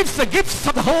 And he gives the gifts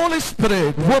of the Holy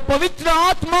Spirit. वो पवित्र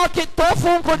आत्मा के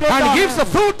तोहफों को देता And है. he gives the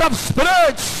fruit of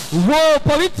spirits. वो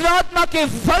पवित्र आत्मा के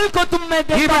फल को तुम में He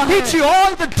देता will है. teach you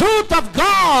all the truth of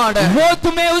God. वो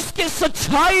तुम्हें उसके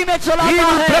सच्चाई में He चलाता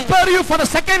will है. prepare you for the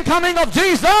second coming of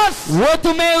Jesus. वो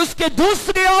तुम्हें उसके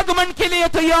दूसरे आगमन के लिए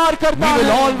तैयार He करता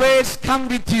will है. always come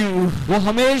with you. वो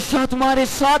हमेशा तुम्हारे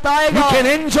साथ You आएगा. can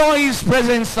enjoy His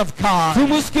presence of God.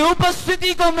 तुम उसकी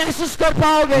उपस्थिति को महसूस कर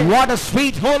पाओगे. What a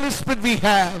sweet Holy Spirit we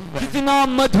have. कितना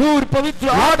मधुर पवित्र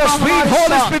What a आत्मा sweet हमारे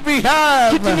Holy साथ. Spirit we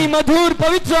have. कितनी मधुर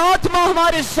पवित्र आत्मा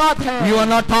हमारे साथ है. You are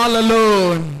not all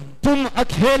alone. तुम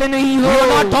अकेले नहीं You हो.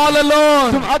 are not all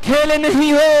alone. तुम अकेले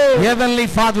नहीं हो. Heavenly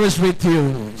Father is with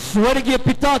you. स्वर्गीय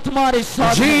पिता तुम्हारे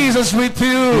साथ है. Jesus with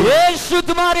you. यीशु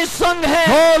तुम्हारे संग है.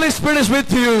 Holy Spirit is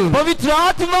with you. पवित्र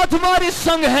आत्मा तुम्हारे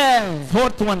संग है.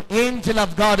 Fourth one, angel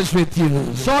of God is with you.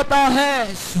 चौथा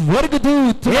है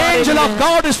स्वर्गदूत तुम्हारे Angel लिए of है.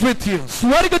 God is with you.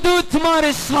 स्वर्गदूत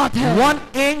तुम्हारे साथ है. One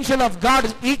angel of God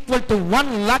is equal to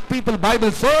 1 lakh people,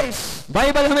 Bible says.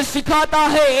 Bible हमें सिखाता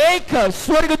है एक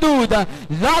स्वर्गदूत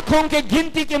लाखों के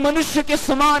गिनती के मनुष्य के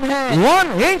समान है.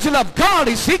 One angel of God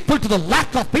is equal to the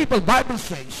lakh of people, Bible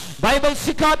says. Bible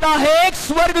सिखाता है एक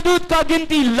स्वर्गदूत का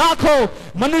गिनती लाखों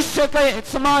मनुष्य के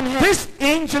समान है. This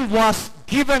angel was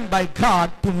given by God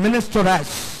to minister us.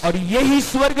 और यही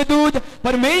स्वर्गदूत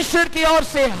परमेश्वर की ओर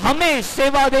से हमें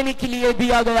सेवा देने के लिए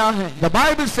दिया गया है. The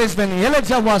Bible says when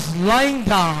Elijah was lying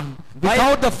down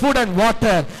without the food and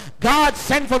water, God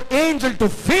sent for angel to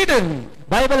feed him.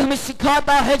 Bible हमें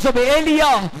सिखाता है जब एलिया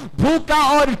भूखा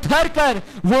और डर कर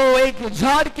वो एक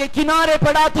झाड़ के किनारे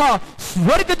पड़ा था,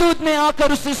 स्वर्गदूत ने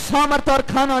आकर उसे सामर्थ और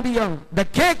खाना दिया. The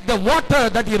cake, the water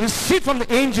that he received from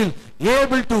the angel,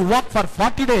 able to walk for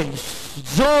 40 days.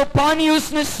 जो पानी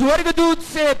उसने स्वर्गदूत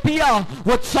से पिया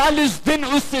वो 40 दिन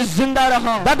उससे जिंदा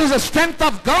रहा. That is the strength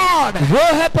of God. वो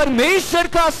है परमेश्वर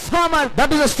का सामर्थ.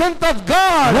 That is the strength of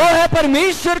God. वो है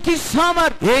परमेश्वर की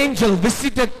सामर्थ. Angel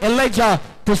visited Elijah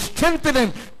to strengthen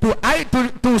him,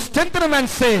 to strengthen him and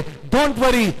say, don't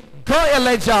worry, go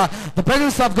Elijah, the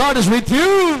presence of God is with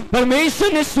you.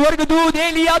 परमेश्वर ने स्वर्गदूत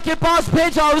एलिया के पास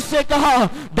भेजा और उससे कहा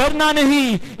डरना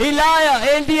नहीं,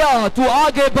 एलिया तू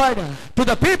आगे बढ़. To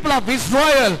the people of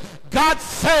Israel, God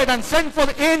said and sent for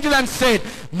the angel and said,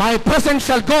 my presence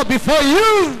shall go before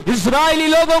you. इस्राएली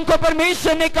लोगों को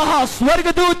परमेश्वर ने कहा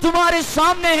स्वर्गदूत तुम्हारे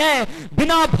सामने है,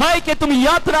 बिना भय के तुम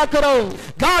यात्रा करो.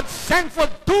 God sent for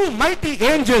 2 mighty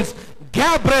angels,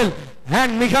 Gabriel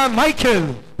and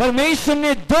Michael. परमेश्वर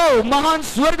ने 2 महान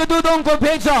स्वर्गदूतों को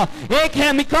भेजा, एक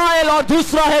है मिकाएल और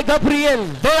दूसरा है Gabriel.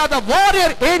 They are the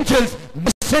warrior angels,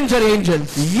 messenger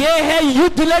angels. ये है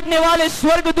युद्ध लड़ने वाले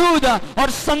स्वर्गदूत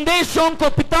और संदेशों को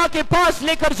पिता के पास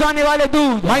लेकर जाने वाले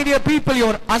दूत. My dear people,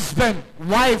 your husband,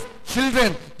 wife,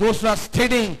 children, those who are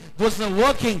studying, those who are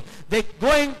working, they're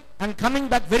going and coming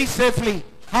back very safely.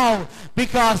 How?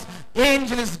 Because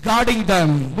angel is guarding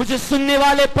them. मुझे सुनने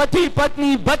वाले पति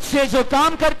पत्नी बच्चे जो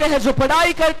काम करते हैं, जो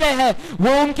पढ़ाई करते हैं,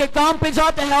 वो उनके काम पे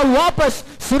जाते हैं और वापस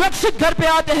सुरक्षित घर पे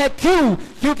आते हैं. क्यों?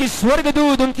 क्योंकि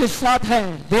स्वर्गदूत उनके साथ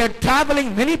है. They are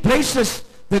traveling many places.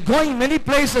 They're going many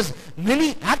places.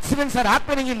 Many accidents are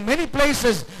happening in many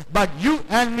places. But you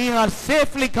and me are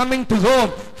safely coming to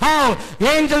home. How?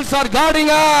 Angels are guarding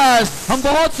us. हम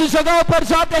बहुत सी जगहों पर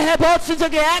जाते हैं, बहुत सी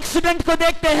जगह एक्सीडेंट को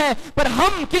देखते हैं, पर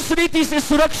हम किस रीति से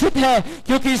सुरक्षित हैं?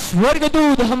 क्योंकि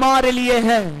स्वर्गदूत हमारे लिए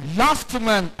है. Last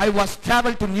month I was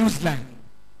traveled to New Zealand.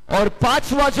 और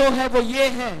 5वां जो है वो ये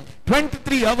है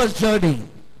 23 hours journey.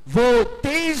 वो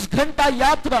 23 घंटा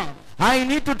यात्रा. I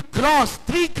need to cross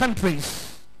 3 countries.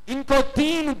 इनको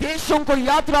 3 देशों को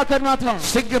यात्रा करना था.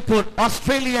 Singapore,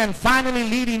 Australia and finally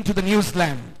leading to the New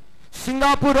Zealand.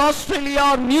 Singapore, Australia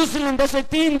और न्यूजीलैंड ऐसे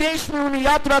 3 देश में उन्हें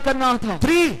यात्रा करना था.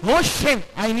 3 ocean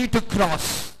I need to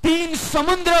cross. 3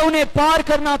 समुद्र उन्हें पार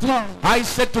करना था. I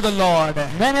said to the Lord,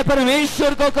 मैंने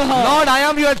परमेश्वर को कहा, Lord, I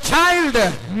am your child.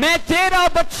 मैं तेरा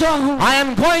बच्चा हूँ. I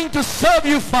am going to serve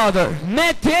you, Father.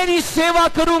 मैं तेरी सेवा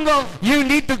करूंगा. You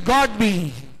need to guard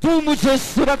me. तू मुझे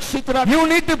सुरक्षित रख. You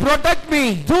need to protect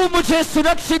me. तू मुझे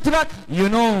सुरक्षित रख. You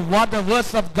know what the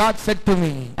verse of God said to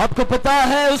me? आपको पता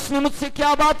है उसने मुझसे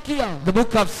क्या बात किया? The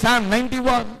book of Psalm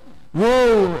 91.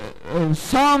 वो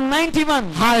Psalm 91.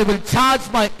 I will charge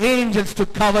my angels to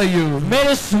cover you.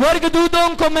 मेरे स्वर्गदूतों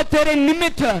को मैं तेरे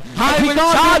निमित्त I will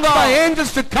charge my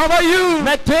angels to cover you.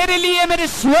 मैं तेरे लिए मेरे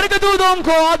स्वर्गदूतों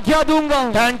को आज्ञा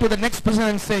दूंगा. Turn to the next person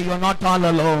and say, you are not all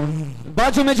alone.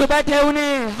 बाजू में जो बैठे हैं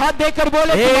उन्हें हाथ देकर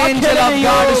बोले Angel of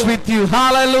God is with you.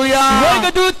 Hallelujah.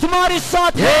 स्वर्गदूत तुम्हारे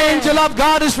साथ है। Angel of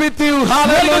God is with you. स्वर्गदूत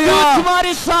Hallelujah.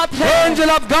 तुम्हारे साथ है। Angel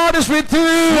of God is with you.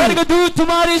 स्वर्गदूत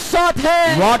तुम्हारे साथ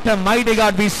है। What a mighty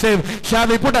God we serve. Shall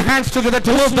we put our hands together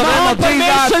to lift the name महान of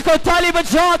परमेश्वर Jesus? को ताली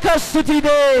बजाकर स्तुति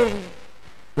दे।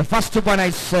 The first one I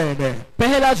said,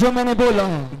 पहला जो मैंने बोला,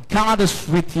 God is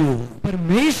with you.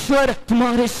 परमेश्वर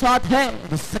तुम्हारे साथ है।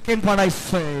 The second one I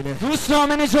said, दूसरा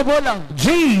मैंने जो बोला,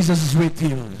 Jesus is with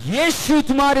you. यीशु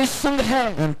तुम्हारे संग है।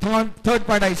 And third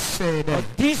part I said,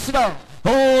 तीसरा,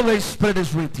 Holy Spirit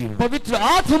is with you. पवित्र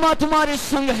आत्मा तुम्हारे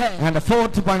संग है। And the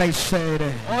fourth one I said,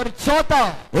 और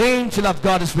चौथा, Angel of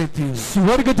God is with you.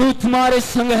 स्वर्गदूत तुम्हारे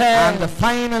संग है। And the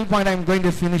final point I'm going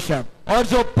to finish up. और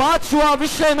जो पांचवा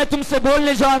विषय मैं तुमसे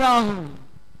बोलने जा रहा हूँ,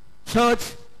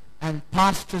 Church and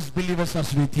pastors, believers are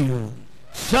with you.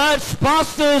 Church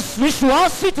pastors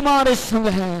विश्वासी तुम्हारे संग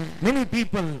हैं। Many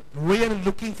people really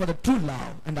looking for the true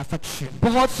love and affection.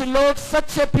 बहुत से लोग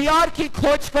सच्चे प्यार की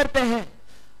खोज करते हैं।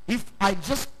 If I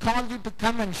just call you to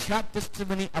come and share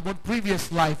testimony about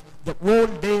previous life, the whole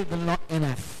day will not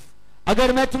enough.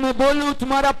 अगर मैं तुम्हें बोलूं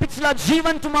तुम्हारा पिछला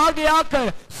जीवन तुम आगे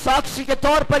आकर साक्षी के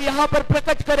तौर पर यहाँ पर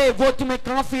प्रकट करे, वो तुम्हें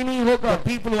काफी नहीं होगा। The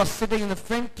people who are sitting in the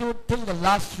front row till the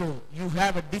last row, you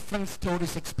have a different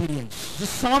stories experience. जो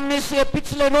सामने से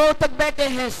पिछले रो तक बैठे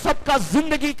हैं, सबका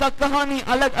जिंदगी का कहानी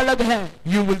अलग अलग है।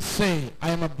 You will say,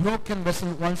 I am a broken vessel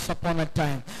once upon a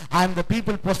time. I am the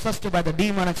people possessed by the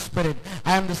demonic spirit.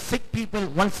 I am the sick people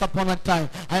once upon a time.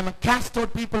 I am a cast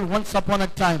out people once upon a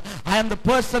time. I am the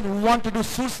person who want to do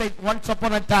suicide once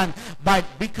upon a time. But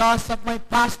because of my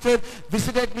pastor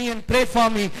visited me and prayed for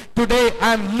me, today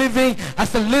I am living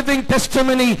as a living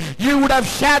testimony. You would have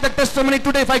shared the testimony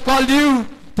today if I called you.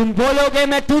 तुम बोलोगे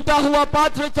मैं टूटा हुआ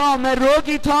पात्र था, मैं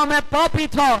रोगी था, मैं पापी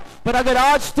था, पर अगर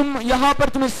आज तुम यहाँ पर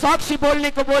तुम्हें साक्षी बोलने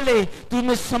को बोले,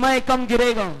 तुम्हें समय कम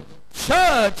गिरेगा।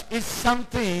 Church is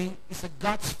something, it's a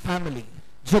God's family.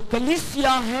 जो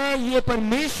कलीसिया है ये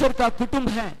परमेश्वर का कुटुंब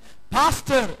है।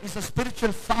 Pastor is a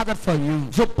spiritual father for you.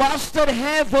 जो पास्टर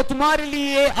है वो तुम्हारे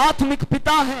लिए आत्मिक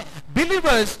पिता है।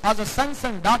 Believers are the sons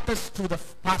and daughters to the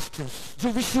pastors. जो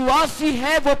विश्वासी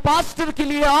है वो पास्टर के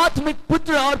लिए आत्मिक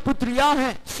पुत्र और पुत्रियां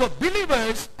हैं। So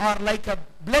believers are like a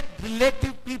blood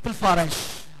relative people for us.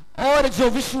 और जो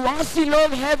विश्वासी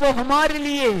लोग हैं वो हमारे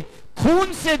लिए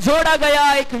खून से जोड़ा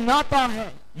गया एक नाता है।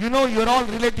 You know, you're all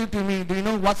relative to me. Do you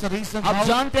know what's the reason? आप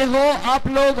जानते हो आप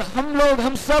लोग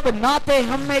हम सब नाते,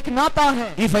 हम में एक नाता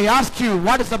है। If I ask you,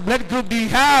 what is the blood group do you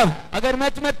have? अगर मैं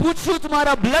तुम्हें पूछूं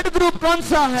तुम्हारा ब्लड ग्रुप कौन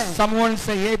सा है, Someone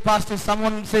say A pastor,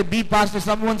 someone say B pastor,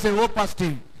 someone say O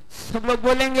pastor. सब लोग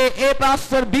बोलेंगे ए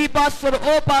pastor, B pastor,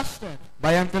 O pastor.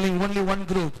 But I am telling only one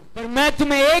group. पर मैं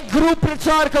तुम्हें एक ग्रुप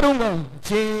प्रचार करूंगा,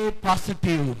 J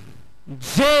positive.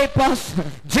 जे pastor.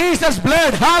 Jesus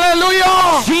blood.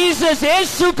 Hallelujah. Jesus,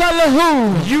 यीशु का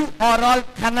लहू। You are all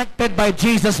connected by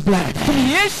Jesus blood. तुम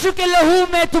यीशु के लहू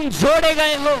में तुम जोड़े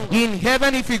गए हो। In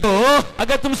heaven if you go,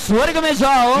 अगर तुम स्वर्ग में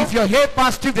जाओ, if you are A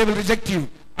positive, they will reject you.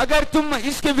 अगर तुम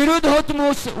इसके विरुद्ध हो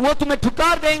वो तुम्हें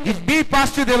ठुकार देंगे। If B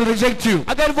positive, they will reject you.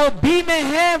 अगर वो बी में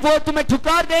है वो तुम्हें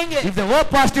ठुकार देंगे। If the O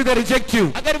positive, they reject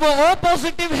you. अगर वो ओ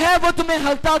पॉजिटिव है वो तुम्हें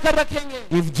हल्का कर रखेंगे।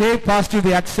 If J positive,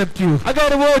 they accept you.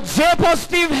 अगर वो जे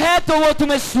पॉजिटिव है तो वो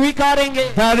तुम्हें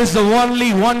स्वीकारेंगे। That is the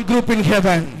only one group in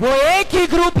heaven. वो एक ही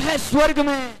ग्रुप है स्वर्ग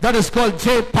में, That is called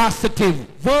J positive.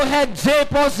 वो है जे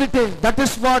positive. That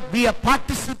is what we are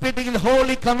participating in the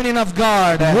holy communion of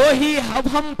God. वो ही अब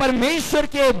हम परमेश्वर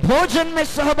के भोजन में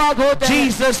सहभाग होते हैं।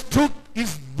 Jesus took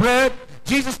his bread,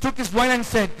 Jesus took his wine and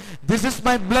said, this is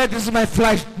my blood, this is my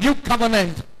flesh, new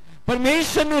covenant.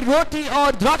 परमेश्वर ने रोटी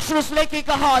और द्राक्षरस लेके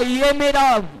कहा ये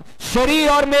मेरा शरीर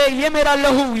और ये मेरा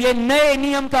लहू, ये नए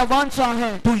नियम का वांछा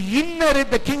है। To inherit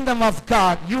the kingdom of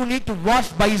God, you need to wash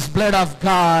by his blood of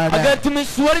God. अगर तुम्हें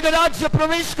स्वर्ग राज्य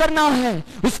प्रवेश करना है,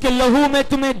 उसके लहू में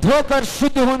तुम्हें धोकर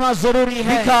शुद्ध होना जरूरी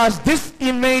है। Because this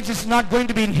image is not going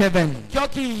to be in heaven.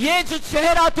 क्योंकि ये जो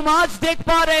चेहरा तुम आज देख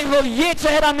पा रहे हो, ये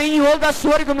चेहरा नहीं होगा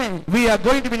स्वर्ग में। We are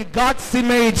going to be in God's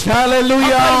image.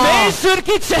 Hallelujah. परमेश्वर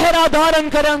की चेहरा धारण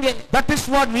करेंगे। That is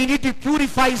what we need to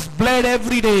purify his blood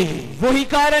every day. वही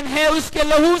कारण है उसके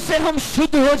लहू से हम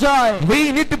शुद्ध हो जाए।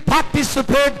 We need to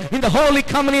participate in the holy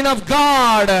communion of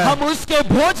God. हम उसके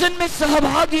भोजन में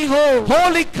सहभागी हो।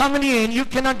 Holy communion you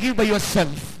cannot give by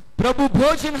yourself. प्रभु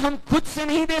भोजन हम खुद से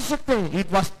नहीं दे सकते।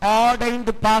 It was ordained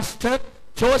pastor,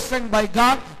 chosen by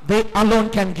God. They alone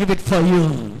can give it for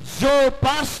you. जो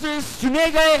पास्टर्स चुने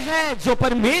गए हैं, जो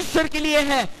परमेश्वर के लिए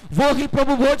है, वो ही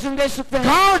प्रभु भोजन दे सकते हैं।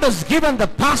 God has given the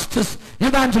pastors,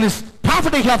 evangelists,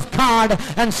 prophet of God,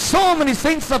 and so many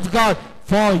saints of God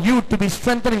for you to be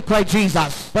strengthened in Christ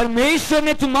Jesus. परमेश्वर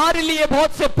ने तुम्हारे लिए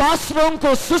बहुत से पास्टरों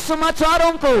को,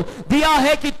 सुसमाचारों को दिया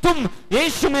है कि तुम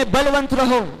यीशु में बलवंत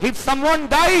रहो. If someone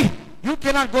die, you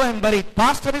cannot go and bury.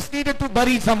 Pastor is needed to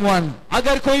bury someone.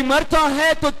 अगर कोई मरता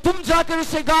है तो तुम जाकर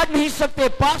उसे गाड़ नहीं सकते,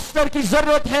 पास्टर की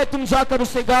जरूरत है, तुम जाकर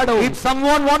उसे गाड़ो. If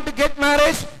someone want to get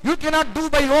married, you cannot do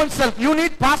by yourself. You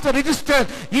need pastor register.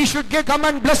 He should come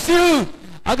and bless you.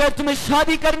 अगर तुम्हें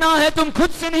शादी करना है तुम खुद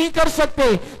से नहीं कर सकते,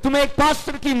 तुम्हें एक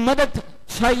पास्टर की मदद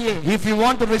चाहिए. If you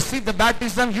want to receive the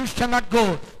baptism, you shall not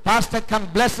go. Pastor can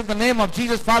bless in the name of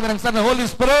Jesus, Father and Son and Holy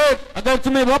Spirit. अगर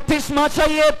तुम्हें बपतिस्मा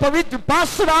चाहिए, पवित्र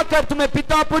पास्टर आकर तुम्हें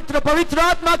पिता पुत्र पवित्र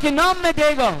आत्मा के नाम में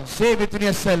देगा. Say within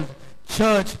yourself,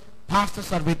 church,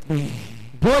 pastors are with me.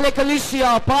 बोले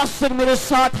कलीसिया, पास्टर मेरे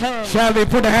साथ है. Shall we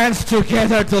put our hands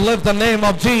together to lift the name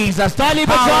of Jesus? ताली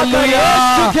बजाकर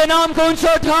यीशु के नाम को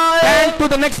ऊंचा उठाए. And to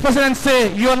the next person and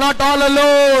say, you are not all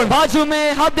alone. बाजू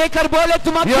में हाथ देकर बोले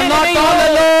तुम You are अकेले not नहीं all हो.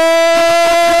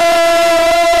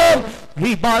 alone.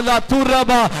 Ribala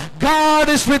turaba. God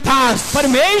is with us.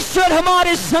 परमेश्वर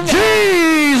हमारे संग है.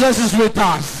 Jesus is with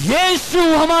us. यीशु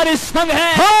हमारे संग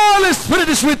है. Holy Spirit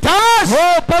is with us.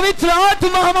 वो पवित्र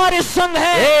आत्मा हमारे संग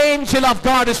है. Angel of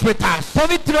God is with us.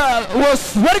 पवित्र वो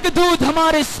स्वर्गदूत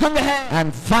हमारे संग है.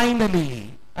 And finally,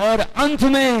 और अंत the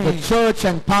में church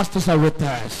and pastors are with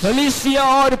us. कलीसिया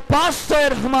और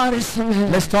पास्टर हमारे संग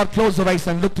है. Let's start close our eyes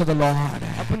and look to the Lord.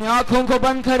 अपनी आंखों को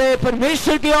बंद करे,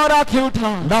 परमेश्वर की ओर आंखें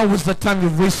उठा. Now is the time we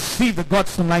receive the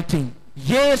God's anointing.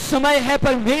 ये समय है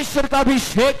परमेश्वर का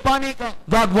अभिषेक पाने का.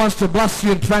 God wants to bless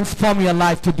you and transform your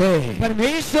life today.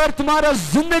 परमेश्वर तुम्हारा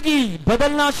जिंदगी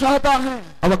बदलना चाहता है.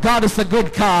 Our God is a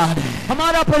good God.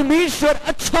 हमारा परमेश्वर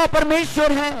अच्छा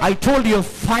परमेश्वर है. I told you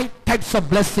 5 types of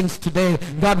blessings today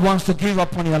God wants to give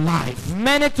upon your life.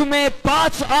 मैंने तुम्हें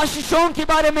 5 आशीषों के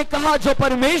बारे में कहा जो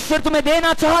परमेश्वर तुम्हें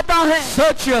देना चाहता है.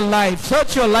 Search your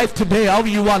life today, how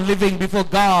you are living before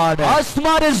God. आज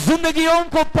तुम्हारे जिंदगियों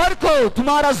को परखो,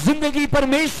 तुम्हारा जिंदगी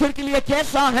परमेश्वर के लिए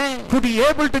कैसा है. Could you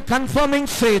able to confirming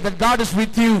say that God is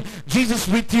with you, Jesus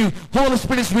with you, Holy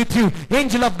Spirit is with you,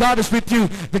 angel of God is with you,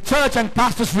 the church and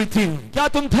pastors with you. क्या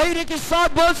तुम धैर्य के साथ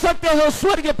बोल सकते हो,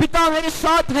 स्वर्गीय पिता मेरे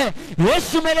साथ है,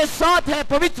 यीशु मेरे साथ है,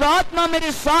 पवित्र आत्मा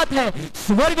मेरे साथ है,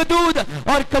 स्वर्गदूत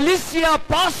और कलीसिया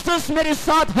पास्टर्स मेरे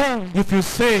साथ हैं. If you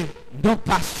say, no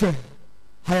pastor,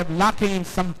 I am lacking in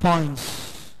some points.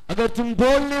 अगर तुम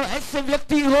बोलने ऐसे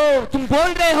व्यक्ति हो, तुम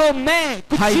बोल रहे हो मैं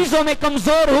कुछ चीजों में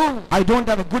कमजोर हूँ. I don't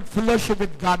have a good fellowship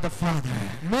with God the Father.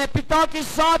 मैं पिता के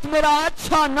साथ मेरा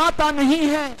अच्छा नाता नहीं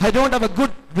है. I don't have a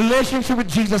good relationship with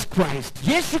Jesus Christ.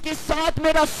 यीशु के साथ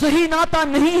मेरा सही नाता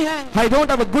नहीं है. I don't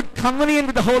have a good communion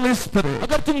with the Holy Spirit.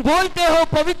 अगर तुम बोलते हो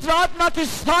पवित्र आत्मा के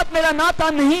साथ मेरा नाता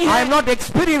नहीं है. I have not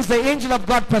experienced the angel of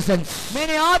God presence.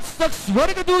 मैंने आज तक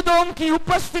स्वर्गदूतों की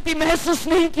उपस्थिति महसूस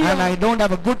नहीं किया. And I don't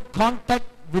have a good contact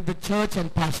with the church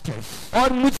and pastors.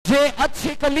 और मुझे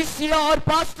अच्छे कलीसिया और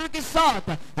पास्टर के साथ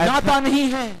नाता नहीं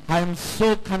है. I am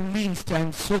so convinced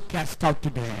and so cast out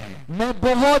today. मैं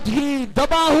बहुत ही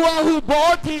दबा हुआ हूँ,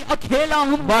 बहुत ही अकेला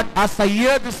हूँ. But as I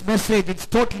hear this message, it's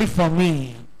totally for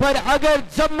me. पर अगर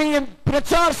जब मैं ये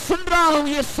प्रचार सुन रहा हूँ,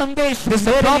 ये संदेश This is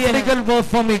a मेरे लिए है. prophetical word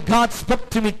for me. God spoke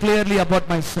to me clearly about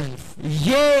myself.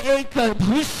 ये एक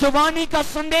भविष्यवाणी का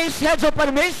संदेश है जो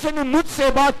परमेश्वर ने मुझसे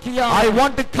बात किया. I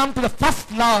want to come to the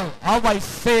first love, how I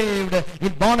saved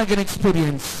in born again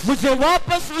experience. मुझे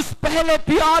वापस उस पहले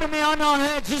प्यार में आना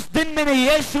है जिस दिन मैंने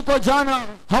यीशु को जाना.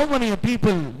 How many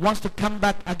people wants to come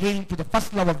back again to the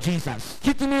first love of Jesus?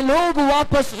 कितने लोग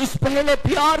वापस उस पहले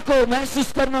प्यार को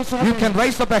महसूस करना चाहते You हैं. can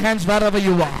raise up your hands wherever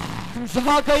you are. तुम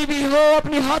जहाँ कहीं भी हो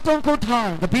अपने हाथों को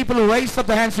उठाओ. The people who raise up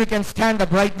their hands, you can stand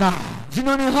up right now.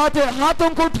 जिन्होंने हाथों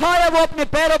को उठाया वो अपने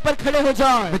पैरों पर खड़े हो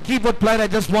जाए. The keyboard player, I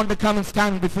just want to come and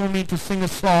stand before me to sing a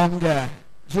song.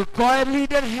 जो choir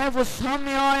leader है वो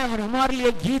सामने आए और हमारे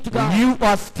लिए गीत गाए. You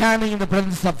are standing in the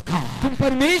presence of God. तुम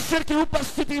परमेश्वर की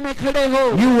उपस्थिति में खड़े हो.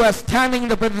 You are standing in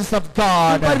the presence of तुम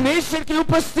God. परमेश्वर की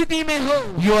उपस्थिति में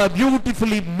हो. You are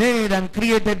beautifully made and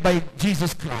created by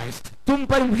Jesus Christ. तुम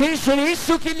परमेश्वर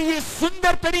यीशु के लिए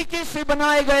सुंदर तरीके से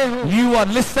बनाए गए हो. You are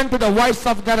listening to the voice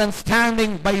of God and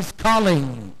standing by His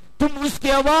calling. तुम उसकी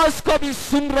आवाज को भी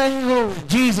सुन रहे हो.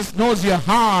 Jesus knows your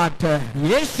heart.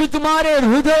 यीशु तुम्हारे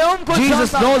हृदयों को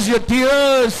Jesus जानता है. knows your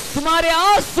tears. तुम्हारे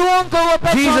आंसुओं को वो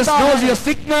Jesus पहचानता knows है. your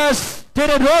sickness.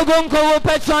 तेरे रोगों को वो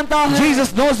पहचानता है.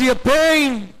 Jesus knows your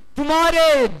pain.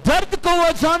 तुम्हारे दर्द को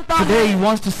वो जानता है. Today He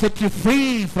wants to set you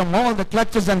free from all the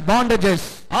clutches and bondages.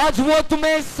 आज वो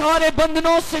तुम्हें सारे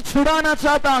बंधनों से छुड़ाना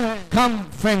चाहता है.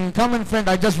 Come and friend,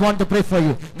 I just want to pray for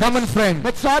you. Come and friend.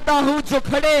 मैं चाहता हूँ जो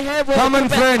खड़े हैं वो Come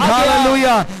and आगे friend, आओ.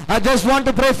 hallelujah. I just want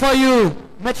to pray for you.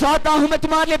 मैं चाहता हूँ मैं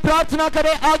तुम्हारे लिए प्रार्थना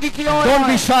करे आगे की ओर Don't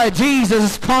be आए। shy. Jesus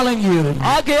is calling you.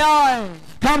 आगे आए।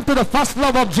 Come to the first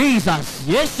love of Jesus.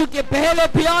 यीशु के पहले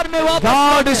प्यार में वापस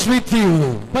God लौटे। is with you.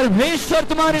 परमेश्वर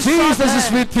तुम्हारे साथ Jesus is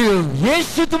है। with you.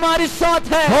 यीशु तुम्हारे साथ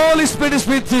है। Holy Spirit is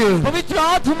with you. पवित्र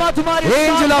आत्मा तुम्हारे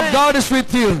Angel साथ of है। God is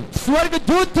with you.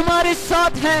 स्वर्गदूत तुम्हारे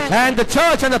साथ है। And the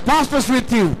church and the pastor is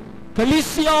with you.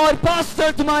 कलीसिया और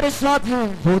पास्टर तुम्हारे साथ है।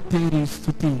 हो तेरी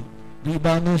स्तुति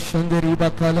रिबानो शंदरी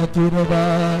बकाला तुरबा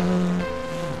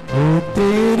हो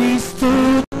तेरी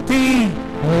स्तुति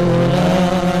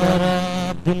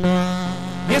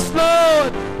Yes,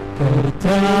 Lord.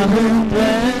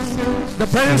 The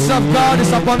presence of God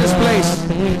is upon this place.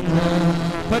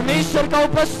 परमेश्वर का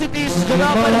उपस्थिति इस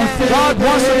जगह पर है। God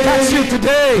wants to touch you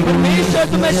today. परमेश्वर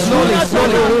तुम्हें Slowly, छूना चाहता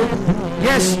है। slowly.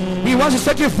 Yes, He wants to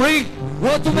set you free.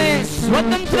 वो तुम्हें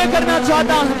स्वतंत्र करना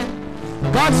चाहता है।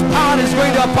 God's power is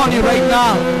going to upon you right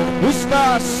now. उसका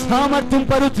सामर्थ तुम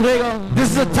पर उतरेगा।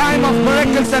 This is a time of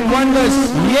miracles and wonders.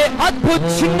 ये अद्भुत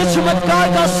चिन्ह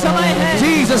चमत्कार का समय है।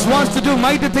 Jesus wants to do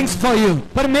mighty things for you.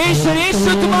 परमेश्वर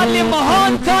यीशु तुम्हारे लिए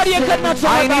महान कार्य करना I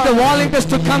चाहता need the है। volunteers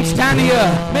to come stand here.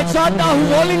 मैं चाहता हूँ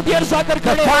वॉलंटियर्स आकर The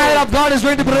खड़े fire हो। of God is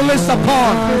going to be released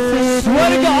upon.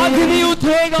 स्वर्ग अग्नि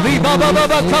उठेगा। Riba baba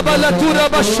baba kabala tura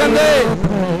bashande.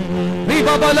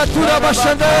 Riba bala tura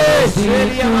bashande.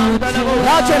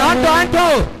 Rajan,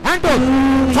 Anto.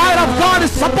 Fire of God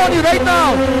is upon you right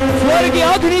now. स्वर्ग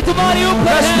अग्नि तुम्हारे The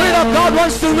ऊपर Spirit है। of God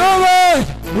wants to know it.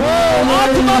 वो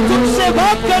आत्मा तुमसे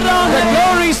बात कर रहा The है।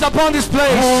 glory is upon this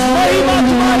place. महिमा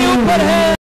तुम्हारे ऊपर है।